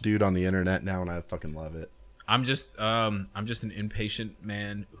washed dude on the internet now, and I fucking love it. I'm just an impatient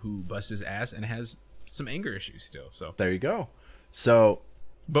man who busts his ass and has some anger issues still. So there you go. So,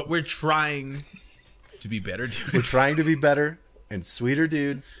 but we're trying to be better dudes. We're trying to be better and sweeter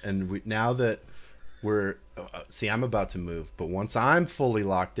dudes, and now that we're I'm about to move, but once I'm fully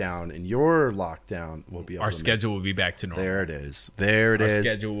locked down and you're locked down, we'll be able our schedule will be back to normal. There it is. Our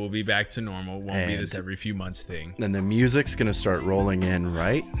schedule will be back to normal. It won't be this every few months thing. And the music's gonna start rolling in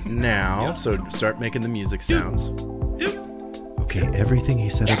right now. Yep. So start making the music sounds. Okay, everything he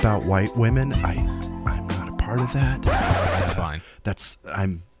said about white women, I'm not a part part of that. That's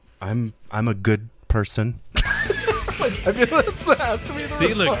fine. I'm a good person. I feel that has to be the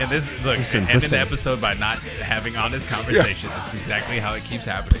See, look, response. and end the episode by not having honest conversation. Yeah. This is exactly how it keps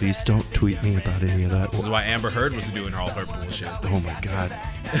happening. Please don't tweet me about any of that. This is why Amber Heard was doing all her bullshit. Oh my God.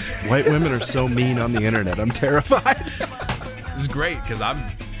 White women are so mean on the internet. I'm terrified. This is great because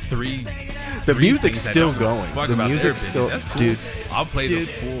I'm three. The music's still going. The music's still, that's cool. Dude. I'll play the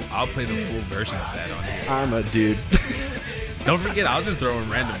full version of that on here. I'm a dude. Don't forget, I'll just throw in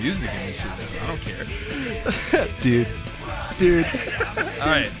random music in this shit. I don't care. Dude. All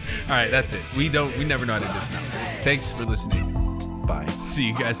right, that's it. We never know how to dismount. Thanks for listening. Bye. See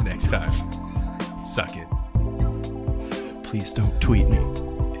you guys next time. Suck it. Please don't tweet me.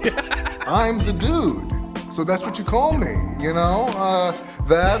 I'm the dude, so that's what you call me. You know,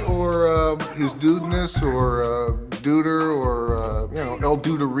 that or his dudeness or duder or El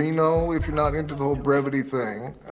Duderino if you're not into the whole brevity thing.